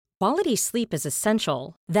Quality sleep is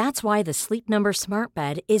essential. That's why the Sleep Number Smart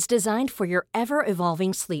Bed is designed for your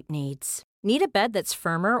ever-evolving sleep needs. Need a bed that's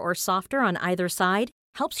firmer or softer on either side?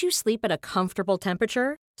 Helps you sleep at a comfortable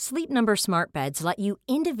temperature? Sleep Number Smart Beds let you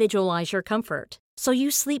individualize your comfort, so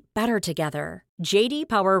you sleep better together. JD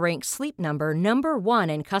Power ranks Sleep Number number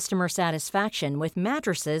 1 in customer satisfaction with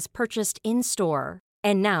mattresses purchased in-store.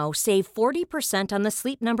 And now, save 40% on the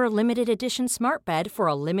Sleep Number Limited Edition Smart Bed for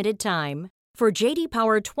a limited time. For JD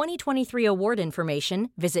Power 2023 award information,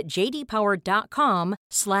 visit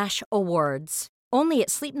jdpower.com/awards. Only at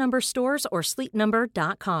Sleep Number stores or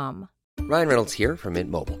sleepnumber.com. Ryan Reynolds here from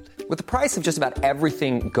Mint Mobile. With the price of just about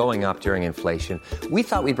everything going up during inflation, we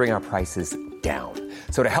thought we'd bring our prices down.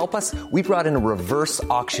 So to help us, we brought in a reverse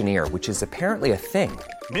auctioneer, which is apparently a thing.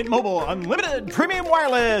 Mint Mobile Unlimited Premium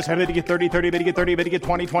Wireless. How to get 30, 30, bit to get 30, bit to get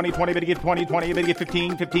 20, 20, 20, bit to get 20, 20, bit to get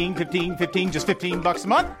 15, 15, 15, 15, just $15 a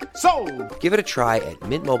month? Sold! Give it a try at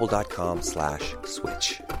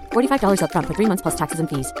mintmobile.com/switch. $45 up front for 3 months plus taxes and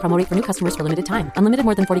fees. Promo rate for new customers for limited time. Unlimited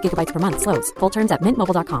more than 40 gigabytes per month. Slows full terms at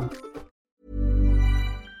mintmobile.com.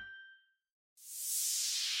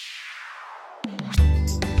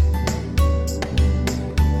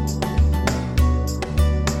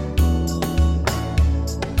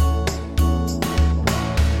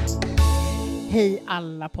 Hej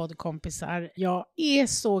alla poddkompisar. Jag är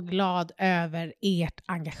så glad över ert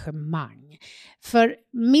engagemang. För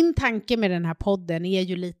min tanke med den här podden är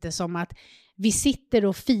ju lite som att vi sitter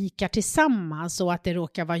och fikar tillsammans och att det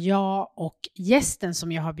råkar vara jag och gästen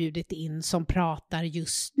som jag har bjudit in som pratar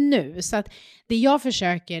just nu. Så att det jag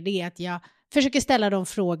försöker, det är att jag försöker ställa de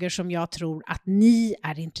frågor som jag tror att ni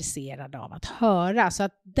är intresserade av att höra. Så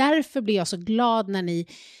att därför blir jag så glad när ni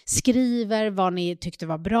skriver vad ni tyckte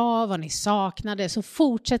var bra, vad ni saknade. Så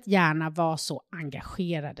fortsätt gärna vara så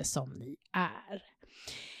engagerade som ni är.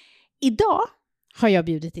 Idag har jag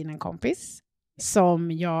bjudit in en kompis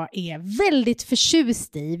som jag är väldigt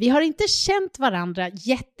förtjust i. Vi har inte känt varandra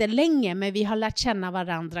jättelänge, men vi har lärt känna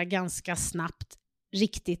varandra ganska snabbt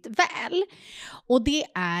riktigt väl. Och det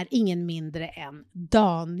är ingen mindre än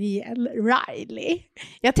Daniel Riley.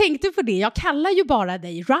 Jag tänkte på det, jag kallar ju bara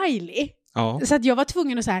dig Riley. Ja. Så att jag var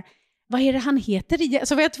tvungen att så här, vad är det han heter?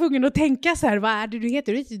 Så var jag tvungen att tänka så här, vad är det du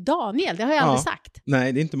heter? Du heter Daniel, det har jag aldrig sagt.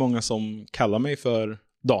 Nej, det är inte många som kallar mig för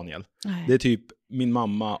Daniel. Nej. Det är typ min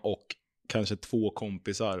mamma och kanske 2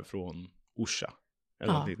 kompisar från Orsa.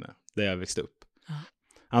 Eller liknande, där jag växte upp. Ja.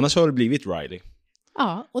 Annars har det blivit Riley.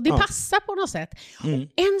 Ja, och det passar på något sätt. Mm. Och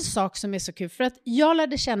en sak som är så kul, för att jag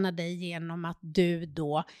lärde känna dig genom att du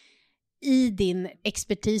då i din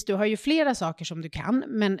expertis, du har ju flera saker som du kan,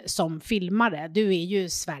 men som filmare, du är ju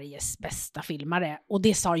Sveriges bästa filmare, och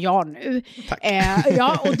det sa jag nu. Tack.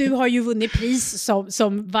 Ja, och du har ju vunnit pris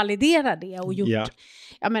som validerar det och gjort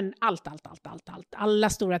men allt. Alla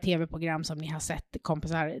stora tv-program som ni har sett,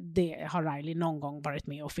 kompisar, det har Riley någon gång varit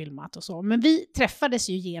med och filmat och så. Men vi träffades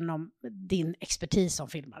ju genom din expertis som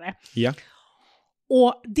filmare. Ja.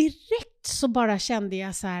 Och direkt så bara kände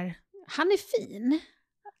jag så här, han är fin.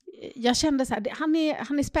 Jag kände så här,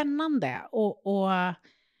 han är spännande och ja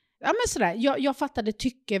men sådär, jag fattade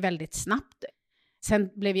tycke väldigt snabbt. Sen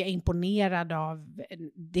blev jag imponerad av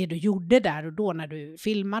det du gjorde där och då när du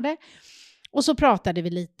filmade. Och så pratade vi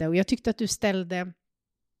lite och jag tyckte att du ställde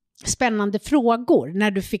spännande frågor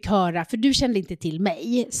när du fick höra, för du kände inte till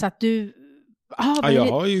mig, så att du... jag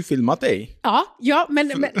har ju filmat dig. Ja, men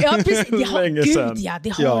precis. Det har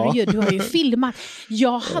du ju. Du har ju filmat.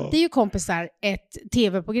 Jag hade ju kompisar ett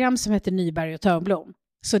tv-program som heter Nyberg och Törnblom.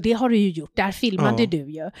 Så det har du ju gjort. Där filmade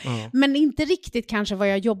du ju. Men inte riktigt kanske vad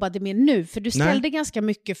jag jobbade med nu. För du ställde ganska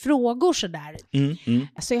mycket frågor sådär.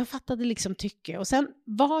 Så jag fattade liksom tycke. Och sen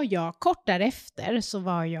var jag kort därefter så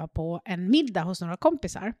var jag på en middag hos några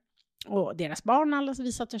kompisar. Och deras barn, alla, så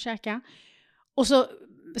vi satt och käkade. Och så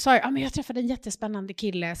sa jag, men jag träffade en jättespännande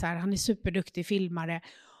kille. Så här, han är superduktig filmare.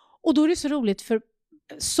 Och då är det så roligt, för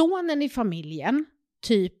sonen i familjen,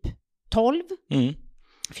 typ 12,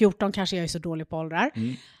 14 kanske, jag är så dålig på åldrar.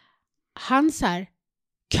 Han så här,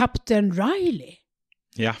 Captain Riley.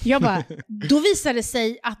 Ja. Jag bara, då visade det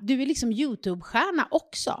sig att du är liksom YouTube-stjärna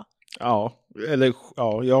också. Ja,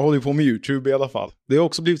 jag håller på med YouTube i alla fall. Det har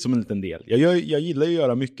också blivit som en liten del. Jag gillar ju att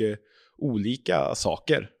göra mycket olika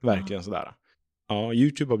saker, verkligen sådär. Ja,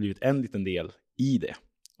 YouTube har blivit en liten del i det.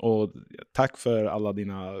 Och tack för alla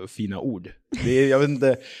dina fina ord. Jag vet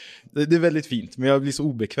inte, det är väldigt fint. Men jag blir så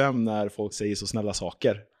obekväm när folk säger så snälla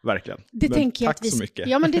saker. Verkligen. Tack så mycket.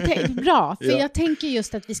 Ja, men det är bra. För jag tänker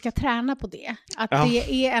just att vi ska träna på det. Att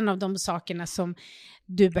det är en av de sakerna som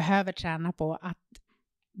du behöver träna på. Att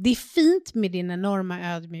det är fint med din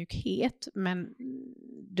enorma ödmjukhet, men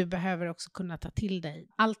du behöver också kunna ta till dig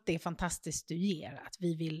allt det fantastiskt du ger, att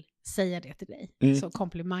vi vill säga det till dig. Så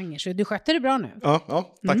komplimanger. Så du sköter det bra nu.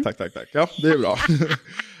 Ja, tack. Ja, det är bra.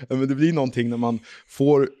 Men det blir någonting när man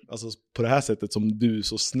får, alltså på det här sättet som du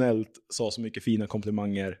så snällt sa så mycket fina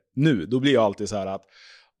komplimanger nu. Då blir jag alltid så här att,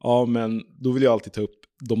 ja men då vill jag alltid ta upp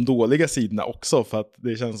de dåliga sidorna också, för att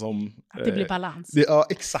det känns som... Att det blir balans. Ja,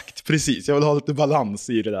 exakt, precis. Jag vill ha lite balans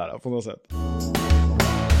i det där på något sätt.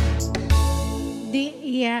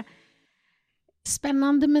 Det är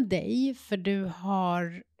spännande med dig, för du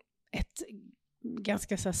har ett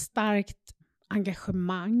ganska så starkt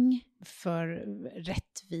engagemang för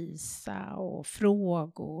rättvisa och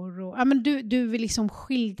frågor. Och, ja, men du vill liksom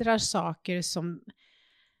skildra saker som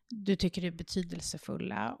du tycker är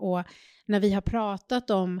betydelsefulla. Och när vi har pratat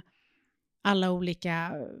om alla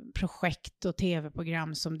olika projekt och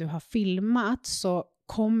tv-program som du har filmat, så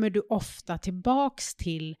kommer du ofta tillbaks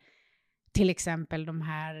till exempel de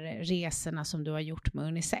här resorna som du har gjort med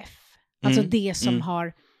UNICEF. Alltså det som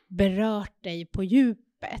har berört dig på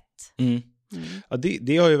djupet. Ja,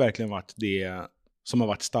 det har ju verkligen varit det som har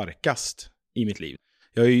varit starkast i mitt liv.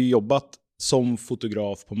 Jag har ju jobbat som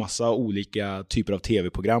fotograf på massa olika typer av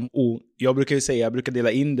tv-program. Och jag brukar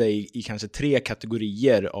dela in det i kanske 3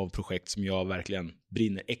 kategorier av projekt som jag verkligen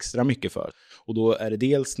brinner extra mycket för. Och då är det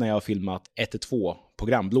dels när jag har filmat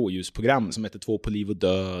 112-program, blåljusprogram som 112 på liv och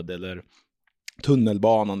död eller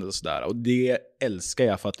tunnelbanan eller sådär. Och det älskar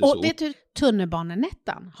jag för att det är så... Och vet du,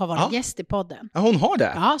 tunnelbanenettan har varit gäst i podden. Ja, hon har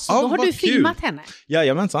det? Ja, så då har du filmat henne.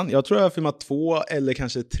 Jajamensan, jag tror jag har filmat 2 eller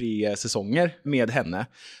kanske 3 säsonger med henne.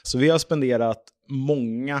 Så vi har spenderat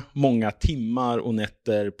många timmar och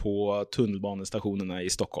nätter på tunnelbanestationerna i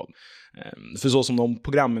Stockholm. För så som de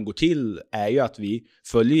programmen går till är ju att vi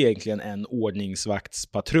följer egentligen en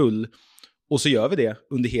ordningsvaktspatrull. Och så gör vi det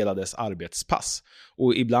under hela dess arbetspass.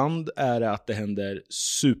 Och ibland är det att det händer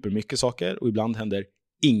supermycket saker och ibland händer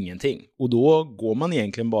ingenting. Och då går man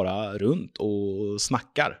egentligen bara runt och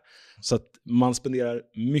snackar. Så att man spenderar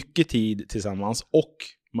mycket tid tillsammans och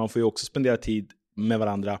man får ju också spendera tid med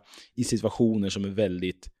varandra i situationer som är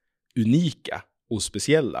väldigt unika och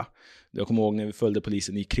speciella. Jag kommer ihåg när vi följde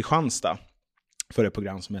polisen i Kristianstad för ett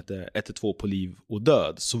program som hette 112 på liv och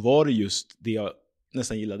död, så var det just det jag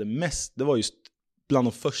nästan gillade mest. Det var just bland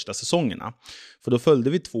de första säsongerna. För då följde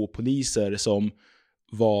vi 2 poliser som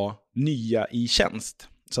var nya i tjänst.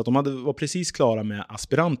 Så att de var precis klara med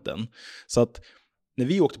aspiranten. Så att när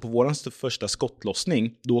vi åkte på vår första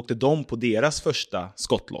skottlossning, då åkte de på deras första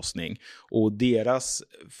skottlossning. Och deras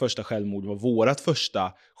första självmord var vårat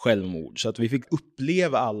första självmord. Så att vi fick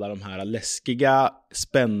uppleva alla de här läskiga,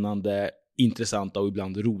 spännande, intressanta och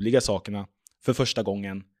ibland roliga sakerna för första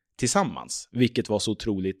gången tillsammans. Vilket var så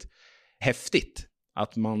otroligt häftigt.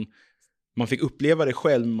 Att man fick uppleva det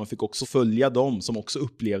själv, men man fick också följa dem som också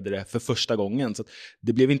upplevde det för första gången. Så att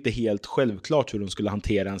det blev inte helt självklart hur de skulle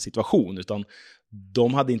hantera en situation, utan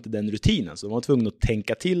de hade inte den rutinen. Så de var tvungna att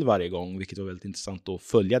tänka till varje gång, vilket var väldigt intressant att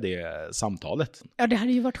följa det samtalet. Ja, det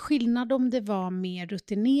hade ju varit skillnad om det var mer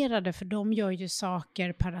rutinerade, för de gör ju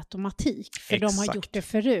saker per automatik. För Exakt. de har gjort det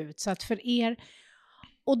förut. Så att för er...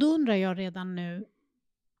 Och då undrar jag redan nu,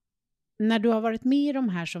 när du har varit med i de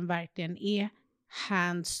här som verkligen är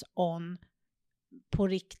hands-on på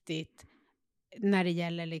riktigt, när det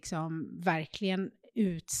gäller liksom verkligen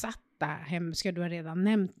utsatta, ska du ha redan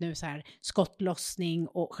nämnt nu så här, skottlossning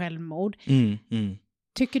och självmord.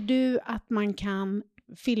 Tycker du att man kan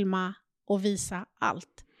filma och visa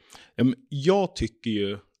allt? Jag tycker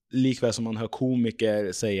ju, likväl som man hör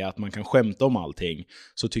komiker säga att man kan skämta om allting,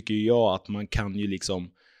 så tycker jag att man kan ju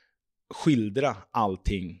liksom skildra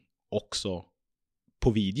allting också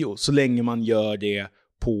på video, så länge man gör det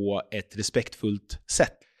på ett respektfullt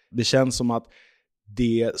sätt. Det känns som att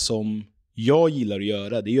det som jag gillar att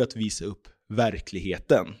göra, det är ju att visa upp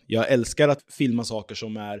verkligheten. Jag älskar att filma saker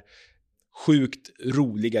som är sjukt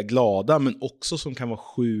roliga, glada, men också som kan vara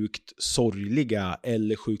sjukt sorgliga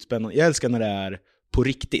eller sjukt spännande. Jag älskar när det är på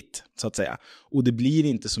riktigt, så att säga. Och det blir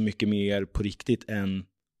inte så mycket mer på riktigt än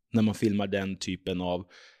när man filmar den typen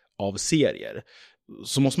av serier.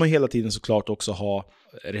 Så måste man hela tiden såklart också ha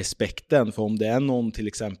respekten, för om det är någon, till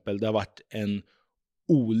exempel, det har varit en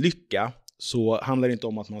olycka, så handlar det inte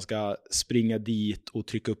om att man ska springa dit och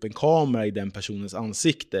trycka upp en kamera i den personens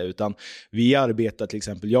ansikte, utan jag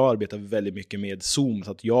arbetar väldigt mycket med zoom,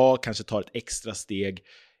 så att jag kanske tar ett extra steg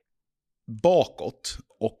bakåt,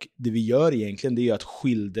 och det vi gör egentligen, det är att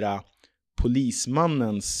skildra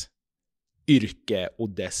polismannens yrke och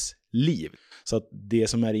dess liv. Så att det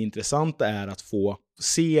som är intressant är att få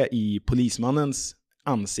se i polismannens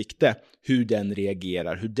ansikte hur den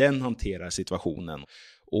reagerar, hur den hanterar situationen.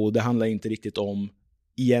 Och det handlar inte riktigt om,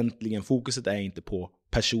 egentligen fokuset är inte på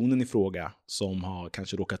personen i fråga som har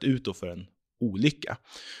kanske råkat ut då för en olycka.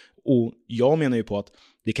 Och jag menar ju på att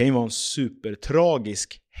det kan ju vara en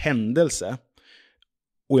supertragisk händelse.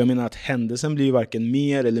 Och jag menar att händelsen blir varken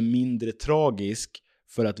mer eller mindre tragisk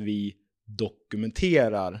för att vi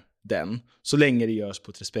dokumenterar den, så länge det görs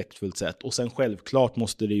på ett respektfullt sätt. Och sen självklart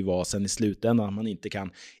måste det ju vara sen i slutändan att man inte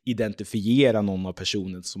kan identifiera någon av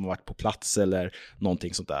personen som har varit på plats eller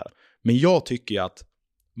någonting sånt där. Men jag tycker att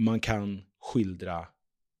man kan skildra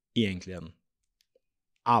egentligen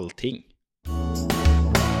allting.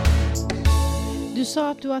 Du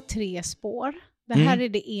sa att du har 3 spår. Det här är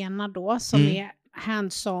det ena då som är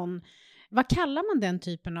hands-on. Vad kallar man den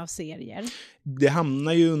typen av serier? Det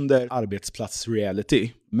hamnar ju under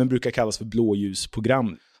arbetsplatsreality, men brukar kallas för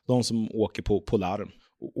blåljusprogram. De som åker på larm.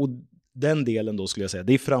 Och den delen då skulle jag säga,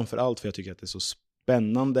 det är framförallt för jag tycker att det är så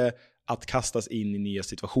spännande att kastas in i nya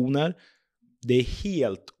situationer. Det är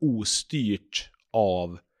helt ostyrt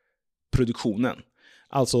av produktionen.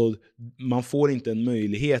 Alltså man får inte en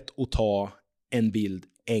möjlighet att ta en bild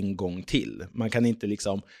en gång till. Man kan inte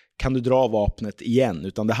liksom, kan du dra vapnet igen?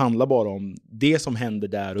 Utan det handlar bara om det som händer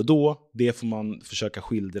där och då. Det får man försöka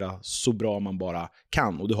skildra så bra man bara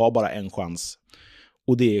kan. Och du har bara en chans.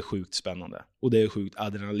 Och det är sjukt spännande. Och det är sjukt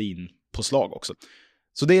adrenalinpåslag också.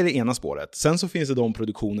 Så det är det ena spåret. Sen så finns det de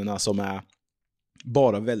produktionerna som är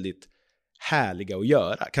bara väldigt härliga att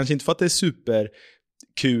göra. Kanske inte för att det är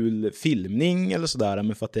superkul filmning eller sådär,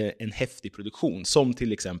 men för att det är en häftig produktion. Som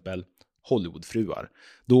till exempel Hollywoodfruar.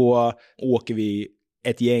 Då åker vi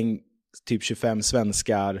ett gäng, typ 25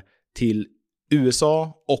 svenskar till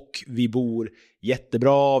USA och vi bor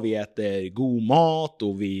jättebra, vi äter god mat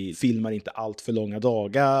och vi filmar inte allt för långa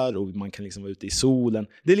dagar och man kan liksom vara ute i solen.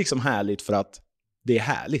 Det är liksom härligt för att det är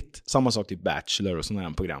härligt. Samma sak typ Bachelor och sådana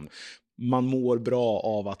här program. Man mår bra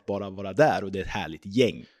av att bara vara där och det är ett härligt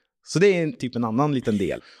gäng. Så det är typ en annan liten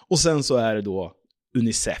del. Och sen så är det då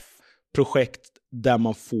UNICEF. Projekt där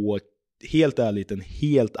man får helt ärligt en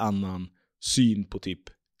helt annan syn på typ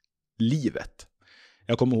livet.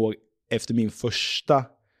 Jag kommer ihåg efter min första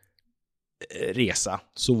resa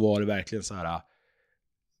så var det verkligen så här,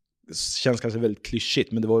 känns kanske väldigt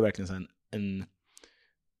klyschigt, men det var verkligen så här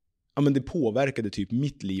ja men det påverkade typ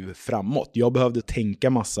mitt liv framåt. Jag behövde tänka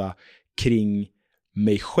massa kring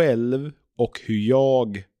mig själv och hur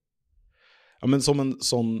jag, ja men som en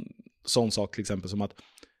sån sak till exempel som att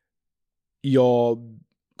jag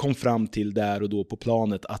kom fram till där och då på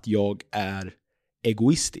planet att jag är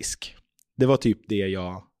egoistisk. Det var typ det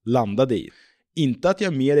jag landade i. Inte att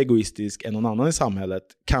jag är mer egoistisk än någon annan i samhället.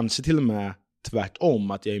 Kanske till och med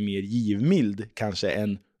tvärtom, att jag är mer givmild kanske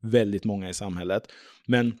än väldigt många i samhället.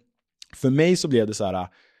 Men för mig så blev det så här,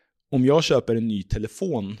 om jag köper en ny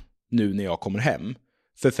telefon nu när jag kommer hem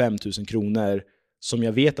för 5 000 kronor som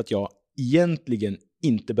jag vet att jag egentligen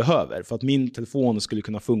inte behöver, för att min telefon skulle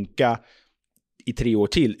kunna funka i 3 år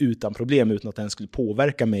till utan problem, utan att den skulle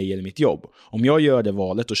påverka mig eller mitt jobb. Om jag gör det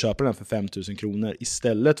valet och köper den för 5 000 kronor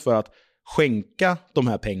istället för att skänka de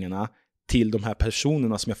här pengarna till de här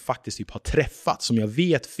personerna som jag faktiskt typ har träffat, som jag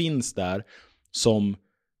vet finns där, som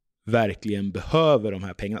verkligen behöver de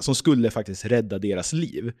här pengarna, som skulle faktiskt rädda deras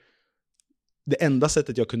liv. Det enda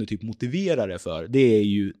sättet jag kunde typ motivera det för, det är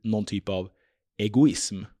ju någon typ av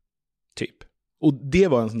egoism typ. Och det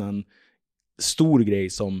var en sån här stor grej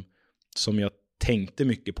som jag tänkte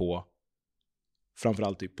mycket på,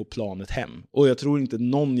 framförallt typ på planet hem. Och jag tror inte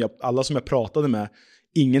alla som jag pratade med,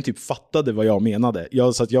 ingen typ fattade vad jag menade.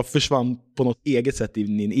 Så att jag försvann på något eget sätt i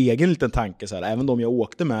min egen liten tanke. Så här. Även de jag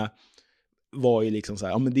åkte med var ju liksom så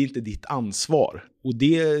här, ja men det är inte ditt ansvar. Och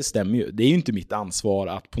det stämmer ju. Det är ju inte mitt ansvar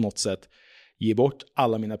att på något sätt ge bort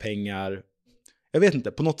alla mina pengar. Jag vet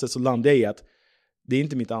inte, på något sätt så landade jag i att det är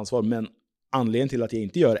inte mitt ansvar, men anledningen till att jag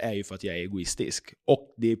inte gör är ju för att jag är egoistisk.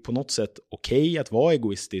 Och det är på något sätt okej att vara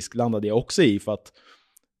egoistisk, landade jag också i, för att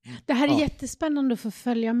det här är jättespännande att få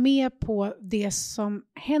följa med på det som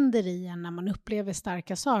händer i en när man upplever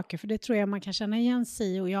starka saker. För det tror jag man kan känna igen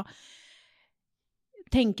sig i. Och jag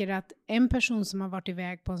tänker att en person som har varit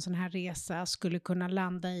iväg på en sån här resa skulle kunna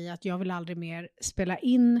landa i att jag vill aldrig mer spela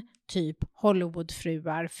in typ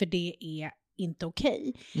Hollywoodfruar, för det är inte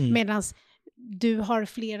okej. Medan du har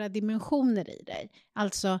flera dimensioner i dig.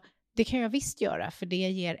 Alltså, det kan jag visst göra, för det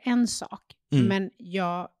ger en sak. Men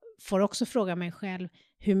jag får också fråga mig själv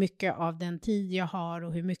hur mycket av den tid jag har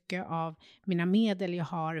och hur mycket av mina medel jag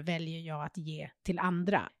har väljer jag att ge till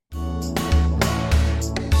andra.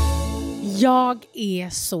 Jag är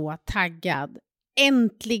så taggad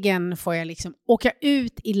äntligen får jag liksom åka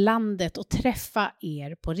ut i landet och träffa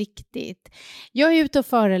er på riktigt. Jag är ute och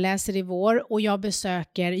föreläser i vår och jag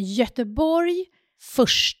besöker Göteborg 1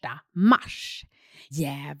 mars.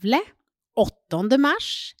 Gävle 8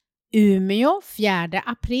 mars. Umeå 4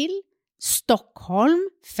 april. Stockholm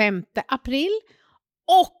 5 april.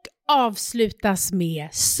 Och avslutas med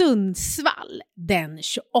Sundsvall den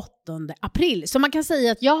 28 april. Så man kan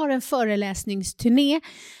säga att jag har en föreläsningsturné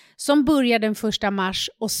som börjar den 1 mars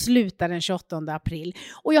och slutar den 28 april.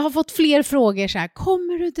 Och jag har fått fler frågor så här,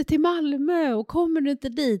 kommer du inte till Malmö och kommer du inte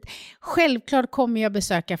dit? Självklart kommer jag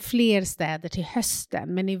besöka fler städer till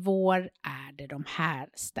hösten, men i vår är det de här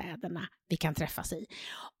städerna vi kan träffas i.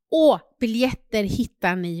 Och biljetter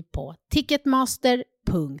hittar ni på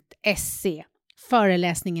ticketmaster.se.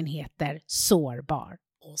 Föreläsningen heter Sårbar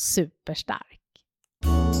och superstark.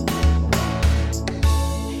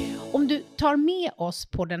 Om du tar med oss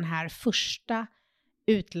på den här första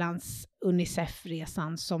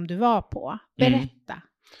utlands-UNICEF-resan som du var på, berätta.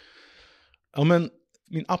 Ja, men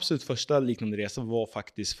min absolut första liknande resa var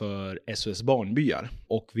faktiskt för SOS Barnbyar.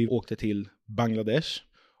 Och vi åkte till Bangladesh.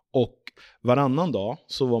 Och varannan dag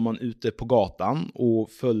så var man ute på gatan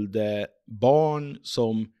och följde barn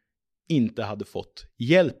som inte hade fått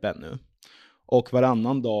hjälp ännu. Och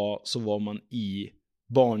varannan dag så var man i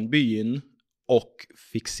barnbyn och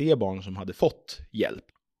fick se barn som hade fått hjälp.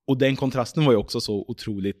 Och den kontrasten var ju också så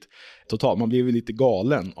otroligt total. Man blev ju lite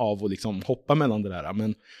galen av att liksom hoppa mellan det där.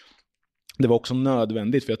 Men det var också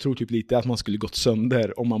nödvändigt, för jag tror typ lite att man skulle gått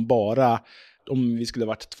sönder om vi skulle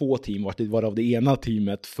varit 2 team, varav det ena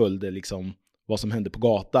teamet följde liksom vad som hände på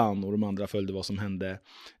gatan och de andra följde vad som hände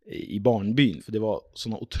i barnbyn. För det var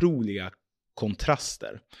såna otroliga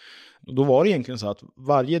kontraster. Och då var det egentligen så att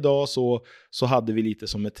varje dag så hade vi lite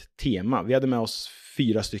som ett tema. Vi hade med oss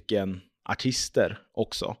 4 stycken artister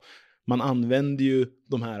också. Man använder ju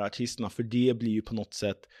de här artisterna, för det blir ju på något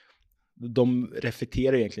sätt, de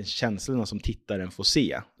reflekterar egentligen känslorna som tittaren får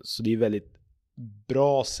se. Så det är väldigt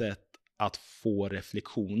bra sätt att få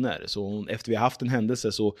reflektioner. Så efter vi har haft en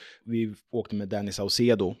händelse, så vi åkte med Danny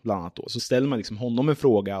Saucedo bland annat då, så ställer man liksom honom en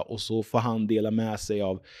fråga och så får han dela med sig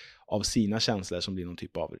av sina känslor som blir någon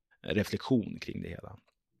typ av reflektion kring det hela.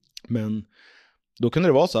 Men då kunde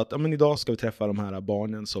det vara så att idag ska vi träffa de här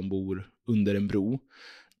barnen som bor under en bro.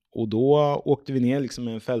 Och då åkte vi ner liksom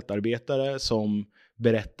med en fältarbetare som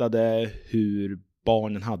berättade hur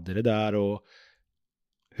barnen hade det där och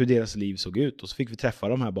hur deras liv såg ut. Och så fick vi träffa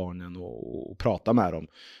de här barnen och prata med dem.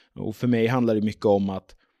 Och för mig handlar det mycket om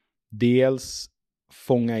att dels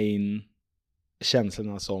fånga in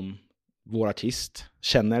känslorna som vår artist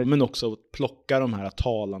känner, men också plocka de här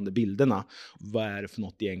talande bilderna. Vad är det för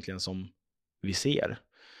något egentligen som vi ser?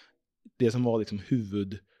 Det som var liksom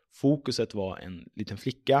huvudfokuset var en liten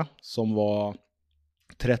flicka som var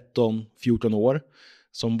 13-14 år,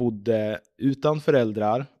 som bodde utan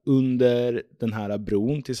föräldrar under den här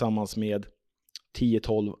bron tillsammans med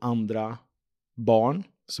 10-12 andra barn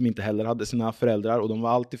som inte heller hade sina föräldrar. Och de var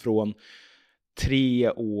allt ifrån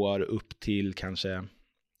 3 år upp till kanske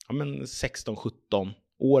 16-17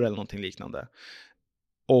 år eller någonting liknande.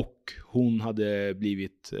 Och hon hade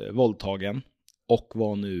blivit våldtagen och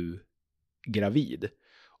var nu gravid.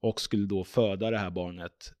 Och skulle då föda det här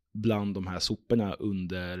barnet bland de här soporna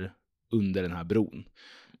under den här bron.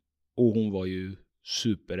 Och hon var ju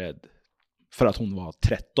superrädd för att hon var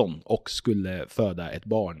 13 och skulle föda ett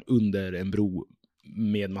barn under en bro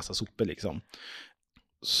med massa sopor liksom.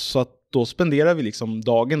 Så att då spenderar vi liksom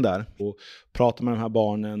dagen där och pratar med de här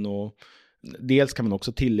barnen. Och dels kan man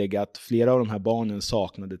också tillägga att flera av de här barnen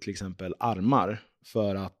saknade till exempel armar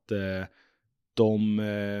för att de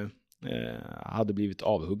hade blivit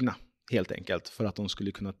avhuggna helt enkelt, för att de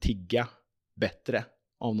skulle kunna tigga bättre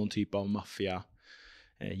av någon typ av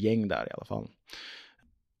maffia-gäng där i alla fall.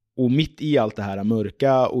 Och mitt i allt det här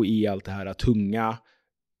mörka och i allt det här tunga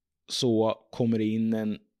så kommer det in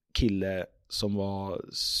en kille som var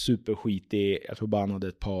superskitig. Jag tror bara han hade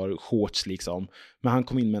ett par shorts liksom. Men han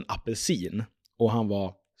kom in med en apelsin och han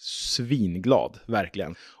var svinglad,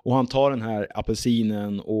 verkligen. Och han tar den här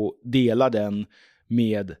apelsinen och delar den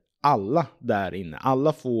med alla där inne.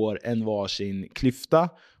 Alla får en varsin klyfta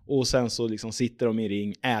och sen så liksom sitter de i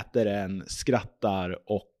ring, äter en,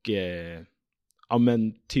 skrattar och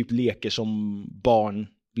typ leker som barn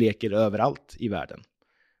leker överallt i världen.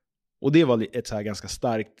 Och det var ett så här ganska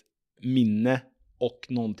starkt minne och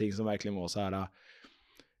någonting som verkligen var så här, jag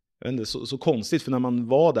vet inte, så konstigt, för när man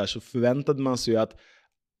var där så förväntade man sig att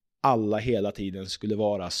alla hela tiden skulle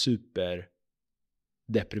vara super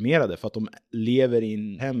deprimerade för att de lever i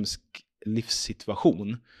en hemsk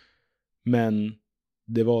livssituation. Men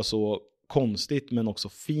det var så konstigt men också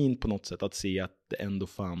fint på något sätt att se att det ändå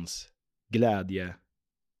fanns glädje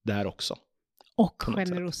där också. Och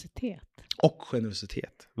generositet. Och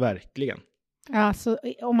generositet, verkligen. Alltså,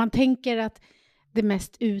 om man tänker att det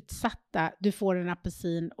mest utsatta, du får en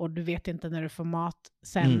apelsin och du vet inte när du får mat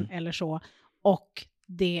sen eller så. Och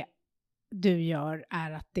det du gör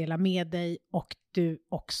är att dela med dig och du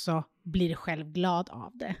också blir själv glad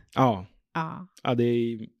av det. Ja, ja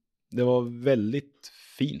det var väldigt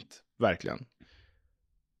fint, verkligen.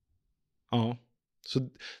 Ja, så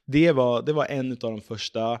det var en av de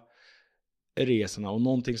första resorna, och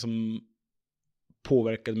någonting som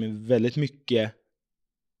påverkade mig väldigt mycket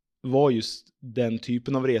var just den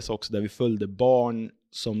typen av resa också, där vi följde barn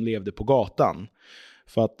som levde på gatan.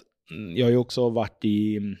 För att jag har ju också varit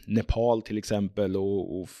i Nepal till exempel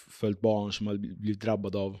och följt barn som har blivit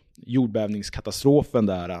drabbade av jordbävningskatastrofen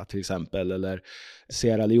där till exempel, eller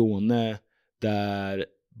Sierra Leone där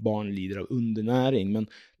barn lider av undernäring. Men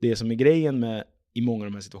det som är grejen med i många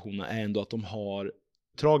av de här situationerna är ändå att de har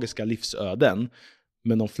tragiska livsöden,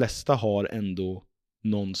 men de flesta har ändå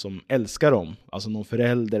någon som älskar dem, alltså någon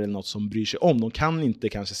förälder eller något som bryr sig om. De kan inte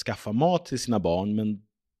kanske skaffa mat till sina barn, men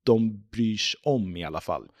de bryr sig om i alla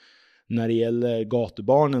fall. När det gäller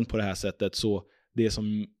gatubarnen på det här sättet, så det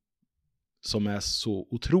som är så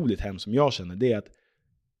otroligt hemskt som jag känner, det är att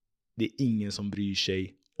det är ingen som bryr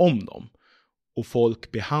sig om dem. Och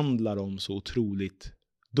folk behandlar dem så otroligt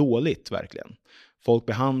dåligt, verkligen. Folk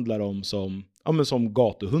behandlar dem som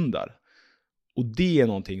gatuhundar. Och det är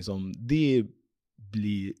någonting som det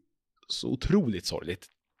blir så otroligt sorgligt.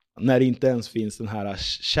 När det inte ens finns den här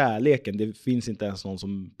kärleken, det finns inte ens någon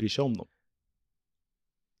som bryr sig om dem.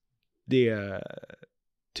 Det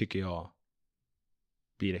tycker jag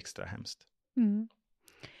blir extra hemskt. Mm.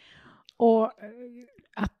 Och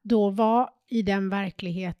att då vara i den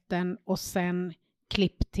verkligheten och sen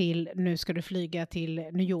klipp till nu ska du flyga till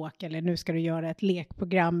New York, eller nu ska du göra ett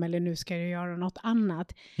lekprogram, eller nu ska du göra något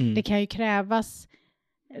annat. Det kan ju krävas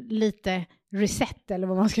lite reset, eller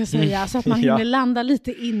vad man ska säga, så att man hinner landa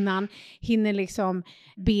lite innan, hinner liksom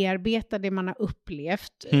bearbeta det man har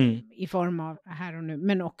upplevt i form av här och nu,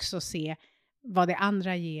 men också se vad det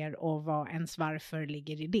andra ger och vad ens varför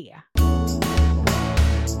ligger i det.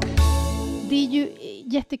 Det är ju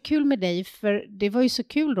jättekul med dig, för det var ju så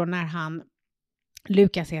kul då när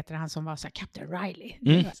Lucas heter han som var så här, Captain Riley.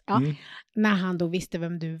 När han då visste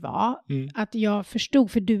vem du var. Att jag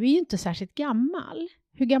förstod, för du är ju inte särskilt gammal.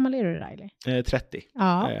 Hur gammal är du, Riley? 30.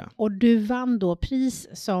 Ja, och du vann då pris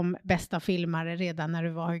som bästa filmare redan när du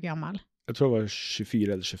var hur gammal? Jag tror jag var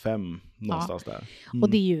 24 eller 25 någonstans där. Och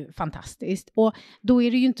det är ju fantastiskt. Och då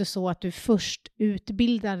är det ju inte så att du först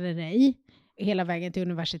utbildade dig hela vägen till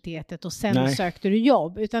universitetet och sen sökte du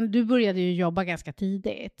jobb, utan du började ju jobba ganska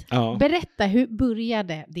tidigt. Ja. Berätta, hur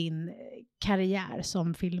började din karriär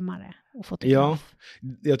som filmare och fotograf? Ja,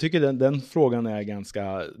 jag tycker den frågan den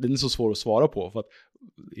är så svår att svara på, för att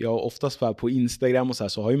jag oftast på Instagram och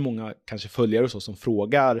så har ju många kanske följare och så som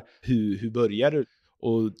frågar hur börjar du?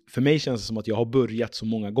 Och för mig känns det som att jag har börjat så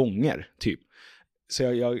många gånger typ. Så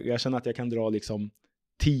jag känner att jag kan dra liksom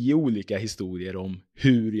 10 olika historier om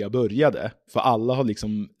hur jag började. För alla har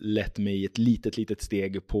liksom lett mig ett litet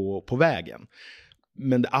steg på vägen.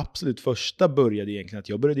 Men det absolut första började egentligen att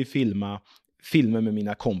jag började filma filmer med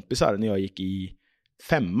mina kompisar när jag gick i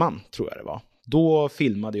 5:an, tror jag det var. Då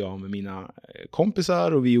filmade jag med mina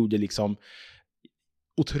kompisar och vi gjorde liksom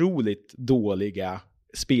otroligt dåliga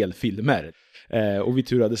spelfilmer. Och vi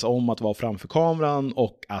turades om att vara framför kameran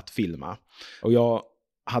och att filma. Och jag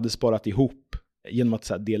hade sparat ihop, genom att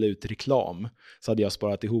så här dela ut reklam, så hade jag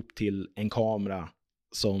sparat ihop till en kamera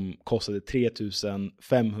som kostade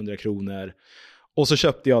 3500 kronor. Och så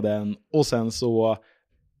köpte jag den och sen så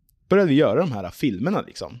började vi göra de här filmerna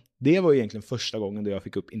liksom. Det var egentligen första gången då jag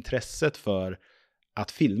fick upp intresset för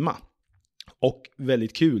att filma. Och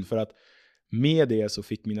väldigt kul, för att med det så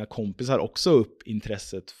fick mina kompisar också upp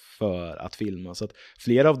intresset för att filma. Så att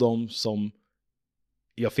flera av dem som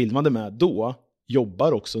jag filmade med då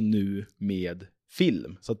jobbar också nu med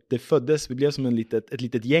film. Så att vi blev som ett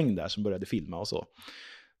litet gäng där som började filma och så.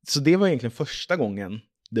 Så det var egentligen första gången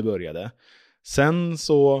det började. Sen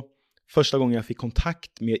så första gången jag fick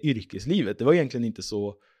kontakt med yrkeslivet, det var egentligen inte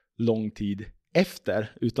så lång tid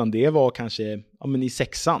efter, utan det var kanske i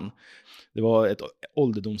 6:an. Det var ett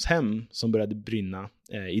ålderdomshem som började brinna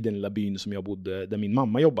i den lilla byn som jag bodde, där min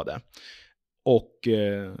mamma jobbade. Och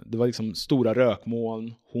det var liksom stora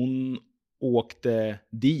rökmoln. Hon åkte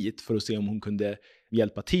dit för att se om hon kunde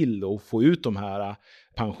hjälpa till och få ut de här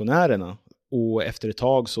pensionärerna. Och efter ett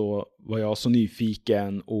tag så var jag så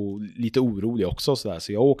nyfiken och lite orolig också. Så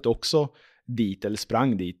jag åkte också dit, eller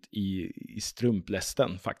sprang dit i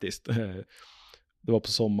strumplästen faktiskt. Det var på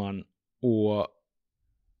sommaren, och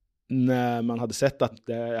när man hade sett att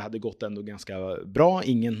det hade gått ändå ganska bra,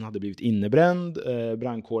 ingen hade blivit innebränd,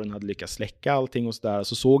 brandkåren hade lyckats släcka allting och sådär,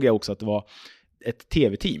 så såg jag också att det var ett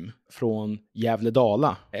tv-team från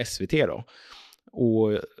Gävle-Dala, SVT då.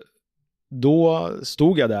 Och då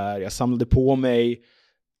stod jag där, jag samlade på mig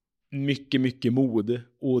mycket mod,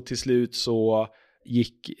 och till slut så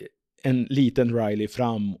gick en liten Riley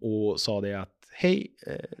fram och sa det att hej,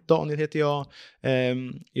 Daniel heter jag.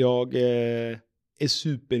 Jag är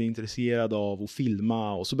superintresserad av att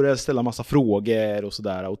filma, och så började jag ställa massa frågor och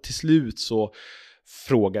sådär, och till slut så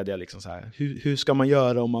frågade jag liksom så här, hur ska man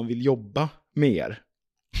göra om man vill jobba med er?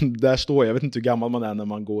 Där står jag vet inte hur gammal man är när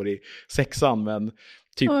man går i 6:an, men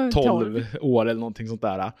typ 12 år eller någonting sånt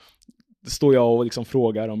där. Står jag och liksom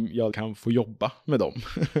frågar om jag kan få jobba med dem.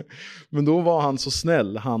 Men då var han så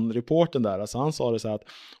snäll, han reportern där. Alltså han sa det så här att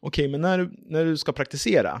okej, men när du ska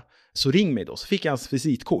praktisera så ring mig då. Så fick jag hans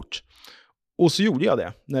visitkort. Och så gjorde jag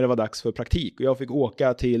det när det var dags för praktik. Och jag fick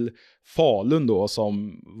åka till Falun då,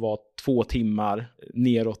 som var 2 timmar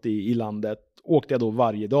neråt i landet. Åkte jag då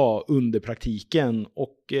varje dag under praktiken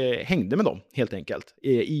och hängde med dem helt enkelt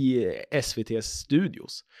i SVT:s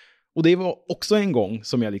studios. Och det var också en gång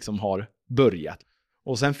som jag liksom har börjat.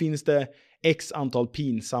 Och sen finns det x antal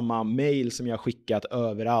pinsamma mejl som jag skickat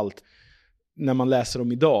överallt. När man läser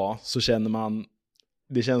dem idag så känner man,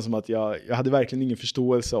 det känns som att jag hade verkligen ingen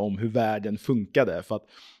förståelse om hur världen funkade. För att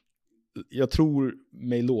jag tror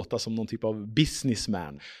mig låta som någon typ av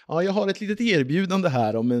businessman. Ja, jag har ett litet erbjudande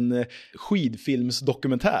här om en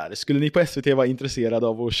skidfilmsdokumentär. Skulle ni på SVT vara intresserade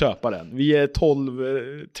av att köpa den? Vi är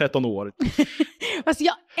 12-13 år. Alltså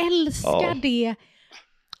jag älskar det.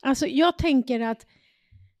 Alltså jag tänker att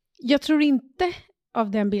jag tror inte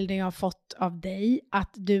av den bilden jag har fått av dig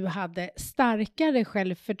att du hade starkare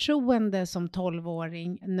självförtroende som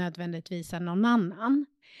 12-åring nödvändigtvis än någon annan.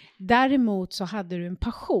 Däremot så hade du en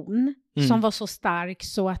passion som var så stark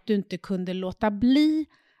så att du inte kunde låta bli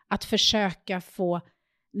att försöka få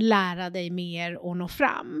lära dig mer och nå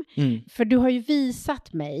fram. För du har ju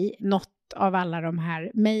visat mig något av alla de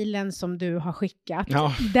här mejlen som du har skickat.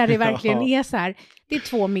 Ja. Där det verkligen är så här, det är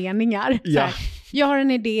 2 meningar. Så här, jag har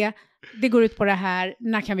en idé, det går ut på det här,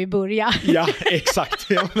 när kan vi börja? Ja, exakt.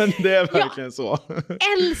 Ja, men det är verkligen så.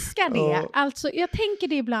 Älskar det. Alltså, jag tänker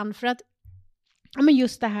det ibland för att men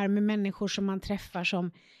just det här med människor som man träffar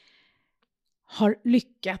som har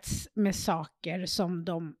lyckats med saker som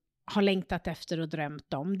de har längtat efter och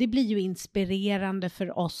drömt om. Det blir ju inspirerande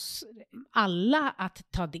för oss alla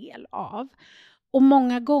att ta del av. Och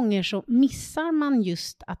många gånger så missar man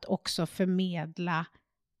just att också förmedla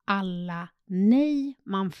alla nej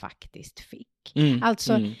man faktiskt fick.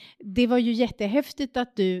 Det var ju jättehäftigt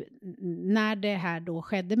att du, när det här då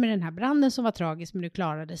skedde med den här branden som var tragisk, men du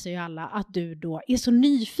klarade sig ju alla, att du då är så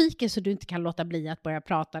nyfiken så du inte kan låta bli att börja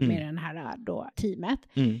prata med den här då teamet.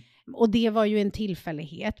 Och det var ju en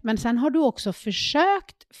tillfällighet. Men sen har du också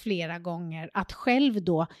försökt flera gånger att själv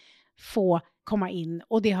då få komma in,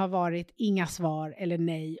 och det har varit inga svar eller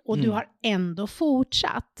nej, och du har ändå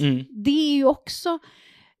fortsatt. Det är ju också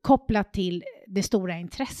kopplat till det stora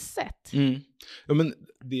intresset. Ja, men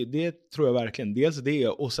det tror jag verkligen. Dels det,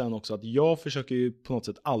 och sen också att jag försöker ju på något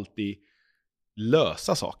sätt alltid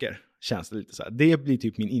lösa saker. Känns det lite så här. Det blir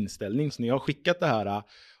typ min inställning. Så när jag har skickat det här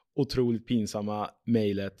otroligt pinsamma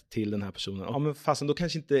mejlet till den här personen. Ja, men fastän då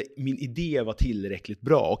kanske inte min idé var tillräckligt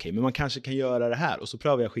bra. Okej, men man kanske kan göra det här. Och så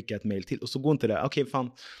prövar jag att skicka ett mejl till. Och så går inte det. Okej,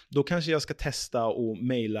 fan. Då kanske jag ska testa och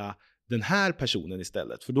mejla den här personen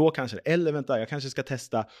istället. För då kanske, eller vänta, jag kanske ska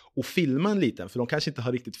testa och filma en liten. För de kanske inte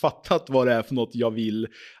har riktigt fattat vad det är för något jag vill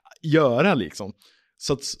göra liksom.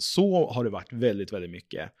 Så har det varit väldigt, väldigt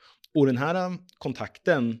mycket. Och den här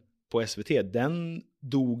kontakten på SVT, den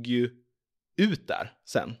dog ju ut där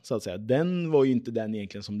sen, så att säga. Den var ju inte den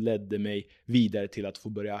egentligen som ledde mig vidare till att få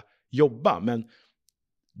börja jobba. Men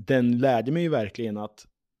den lärde mig ju verkligen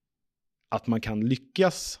att man kan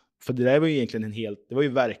lyckas. För det där var ju egentligen det var ju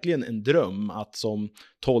verkligen en dröm att som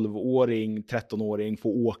 12-åring, 13-åring få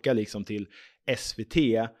åka liksom till SVT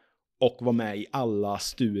och vara med i alla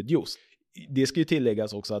studios. Det ska ju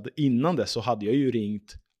tilläggas också att innan dess så hade jag ju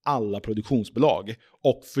ringt alla produktionsbolag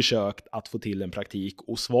och försökt att få till en praktik.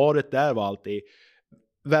 Och svaret där var alltid: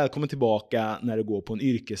 välkommen tillbaka när du går på en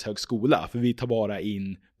yrkeshögskola, för vi tar bara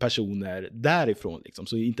in personer därifrån liksom.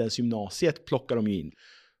 Så inte ens gymnasiet plockar de ju in.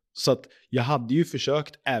 Så att jag hade ju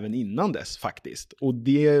försökt även innan dess faktiskt. Och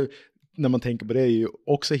det, när man tänker på det, är ju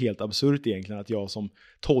också helt absurt egentligen att jag som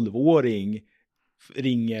 12-åring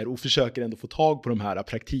ringer och försöker ändå få tag på de här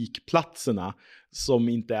praktikplatserna som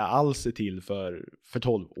inte alls är till för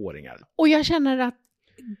 12-åringar. Och jag känner att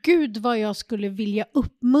gud vad jag skulle vilja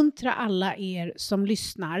uppmuntra alla er som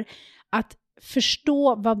lyssnar att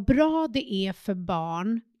förstå vad bra det är för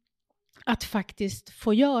barn att faktiskt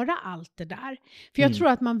få göra allt det där. För jag tror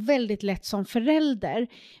att man väldigt lätt som förälder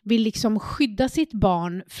vill liksom skydda sitt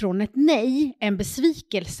barn från ett nej, en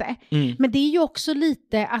besvikelse. Men det är ju också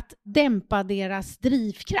lite att dämpa deras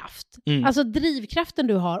drivkraft. Alltså drivkraften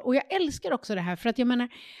du har. Och jag älskar också det här för att jag menar,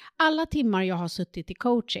 alla timmar jag har suttit i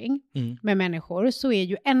coaching med människor så är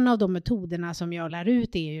ju en av de metoderna som jag lär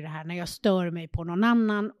ut är ju det här när jag stör mig på någon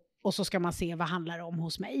annan. Och så ska man se vad handlar det om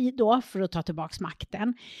hos mig då för att ta tillbaka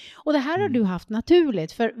makten. Och det här har du haft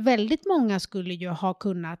naturligt. För väldigt många skulle ju ha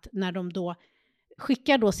kunnat när de då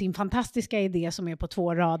skickar då sin fantastiska idé som är på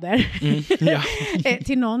 2 rader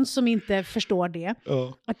till någon som inte förstår det.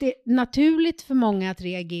 Att det är naturligt för många att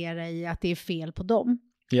reagera i att det är fel på dem.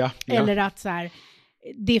 Eller att så här,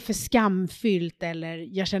 det är för skamfyllt eller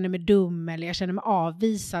jag känner mig dum eller jag känner mig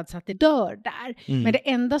avvisad så att det dör där. Men det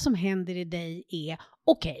enda som händer i dig är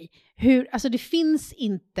alltså det finns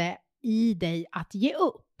inte i dig att ge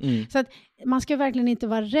upp. Så att man ska verkligen inte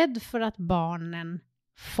vara rädd för att barnen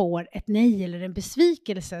får ett nej eller en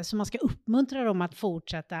besvikelse, så man ska uppmuntra dem att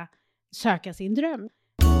fortsätta söka sin dröm.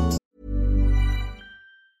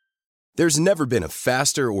 There's never been a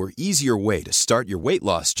faster or easier way to start your weight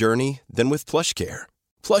loss journey than with PlushCare.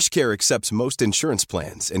 PlushCare accepts most insurance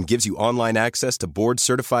plans and gives you online access to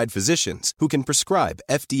board-certified physicians who can prescribe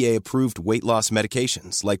FDA-approved weight loss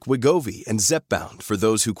medications like Wegovy and Zepbound for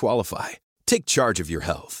those who qualify. Take charge of your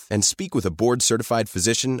health and speak with a board-certified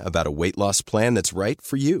physician about a weight loss plan that's right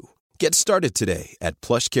for you. Get started today at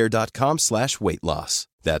plushcare.com/weightloss.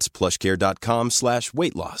 That's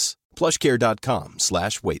plushcare.com/weightloss.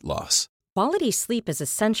 plushcare.com/weightloss. Quality sleep is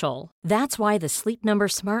essential. That's why the Sleep Number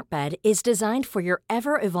Smart Bed is designed for your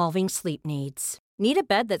ever-evolving sleep needs. Need a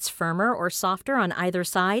bed that's firmer or softer on either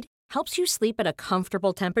side? Helps you sleep at a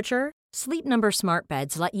comfortable temperature? Sleep Number Smart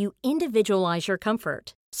Beds let you individualize your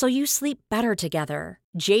comfort, so you sleep better together.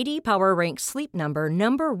 JD Power ranks Sleep Number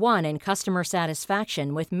 #1 in customer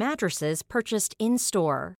satisfaction with mattresses purchased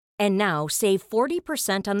in-store. And now, save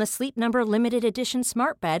 40% on the Sleep Number Limited Edition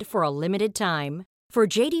Smart Bed for a limited time.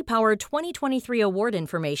 For JD Power 2023 award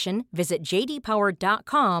information, visit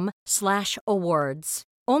jdpower.com/awards.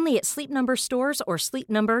 Only at Sleep Number stores or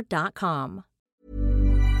sleepnumber.com.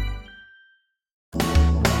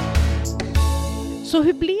 Så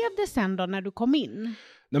hur blev det sen då när du kom in?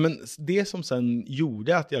 Nej, men det som sen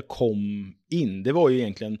gjorde att jag kom in, det var ju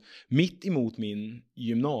egentligen mitt emot min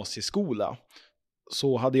gymnasieskola.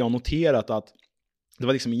 Så hade jag noterat att det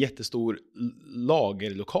var liksom en jättestor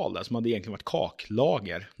lagerlokal där som hade egentligen varit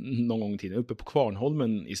kaklager någon gång i tiden uppe på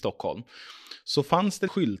Kvarnholmen i Stockholm. Så fanns det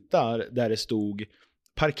skyltar där det stod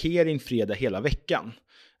parkering fredag hela veckan.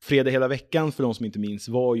 Fredag hela veckan, för de som inte minns,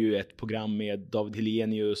 var ju ett program med David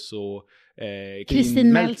Hellenius och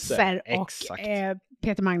Kristin Meltzer och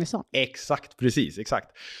Peter Magnusson. Exakt, precis,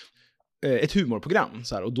 exakt. Ett humorprogram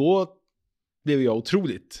så här, och då blev jag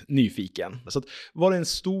otroligt nyfiken. Så att var det en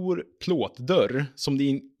stor plåtdörr som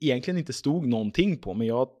det egentligen inte stod någonting på, men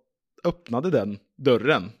jag öppnade den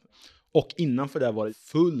dörren och innanför där var det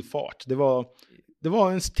full fart. Det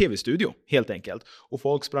var en tv-studio helt enkelt. Och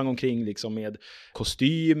folk sprang omkring liksom med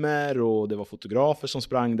kostymer och det var fotografer som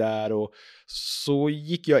sprang där. Och så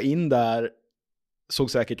gick jag in där,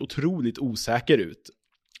 såg säkert otroligt osäker ut.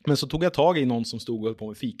 Men så tog jag tag i någon som stod och höll på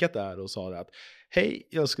med fikat där och sa att hej,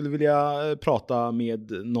 jag skulle vilja prata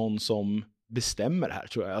med någon som bestämmer här,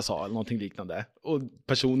 tror jag sa, eller någonting liknande. Och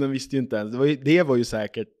personen visste ju inte ens, det var ju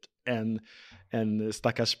säkert en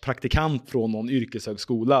stackars praktikant från någon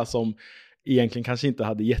yrkeshögskola som egentligen kanske inte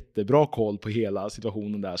hade jättebra koll på hela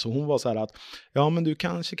situationen där. Så hon var så här att, ja men du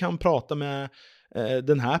kanske kan prata med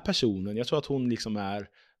den här personen. Jag tror att hon liksom är,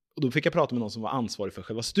 och då fick jag prata med någon som var ansvarig för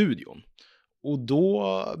själva studion. Och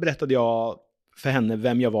då berättade jag för henne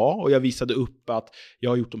vem jag var och jag visade upp att jag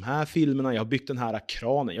har gjort de här filmerna, jag har byggt den här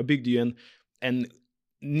kranen. Jag byggde ju en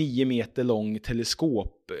 9 meter lång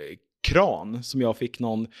teleskopkran som jag fick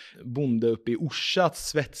någon bonde uppe i Orsa att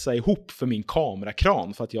svetsa ihop för min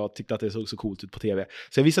kamerakran för att jag tyckte att det såg så coolt ut på tv.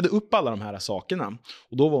 Så jag visade upp alla de här sakerna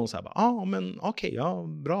och då var hon så här, men okej, ja,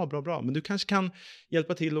 bra, men du kanske kan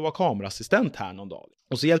hjälpa till att vara kamerassistent här någon dag.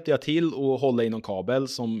 Och så hjälpte jag till att hålla i någon kabel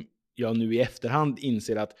som jag nu i efterhand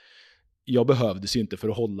inser att jag behövdes ju inte för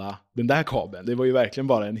att hålla den där kabeln. Det var ju verkligen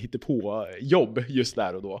bara en hittepå-jobb just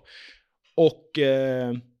där och då. Och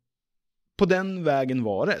på den vägen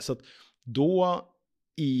var det. Så att då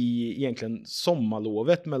i egentligen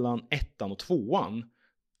sommarlovet mellan 1:an och 2:an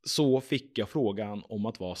så fick jag frågan om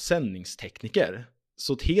att vara sändningstekniker.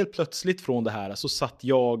 Så helt plötsligt från det här så satt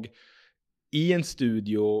jag i en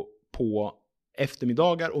studio på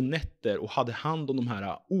eftermiddagar och nätter och hade hand om de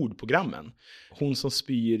här ordprogrammen. Hon som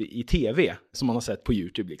spyr i tv, som man har sett på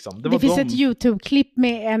YouTube liksom. Det finns ett YouTube-klipp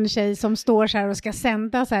med en tjej som står så här och ska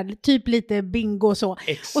sända så här, typ lite bingo och så.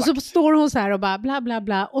 Exakt. Och så står hon så här och bara bla bla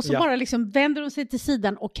bla. Och så bara liksom vänder hon sig till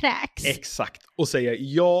sidan och kräks. Exakt. Och säger,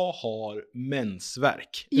 jag har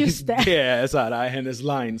mensvärk. Just det. Det är så här hennes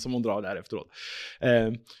line som hon drar där efteråt.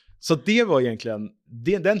 Så det var egentligen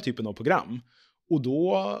den typen av program. Och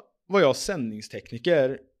då var jag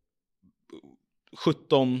sändningstekniker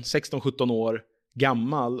 16-17 år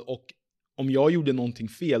gammal, och om jag gjorde någonting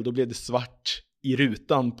fel då blev det svart i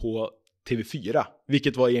rutan på TV4,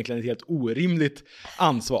 vilket var egentligen ett helt orimligt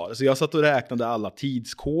ansvar. Så jag satt och räknade alla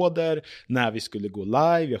tidskoder när vi skulle gå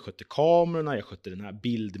live, jag skötte kamerorna, jag skötte den här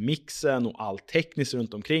bildmixen och allt tekniskt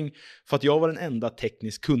runt omkring, för att jag var den enda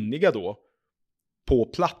tekniskt kunniga då på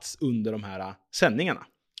plats under de här sändningarna.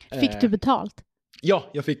 Fick du betalt? Ja,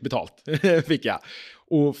 jag fick betalt. Fick jag.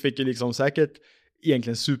 Och fick ju liksom säkert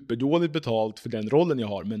egentligen superdåligt betalt för den rollen jag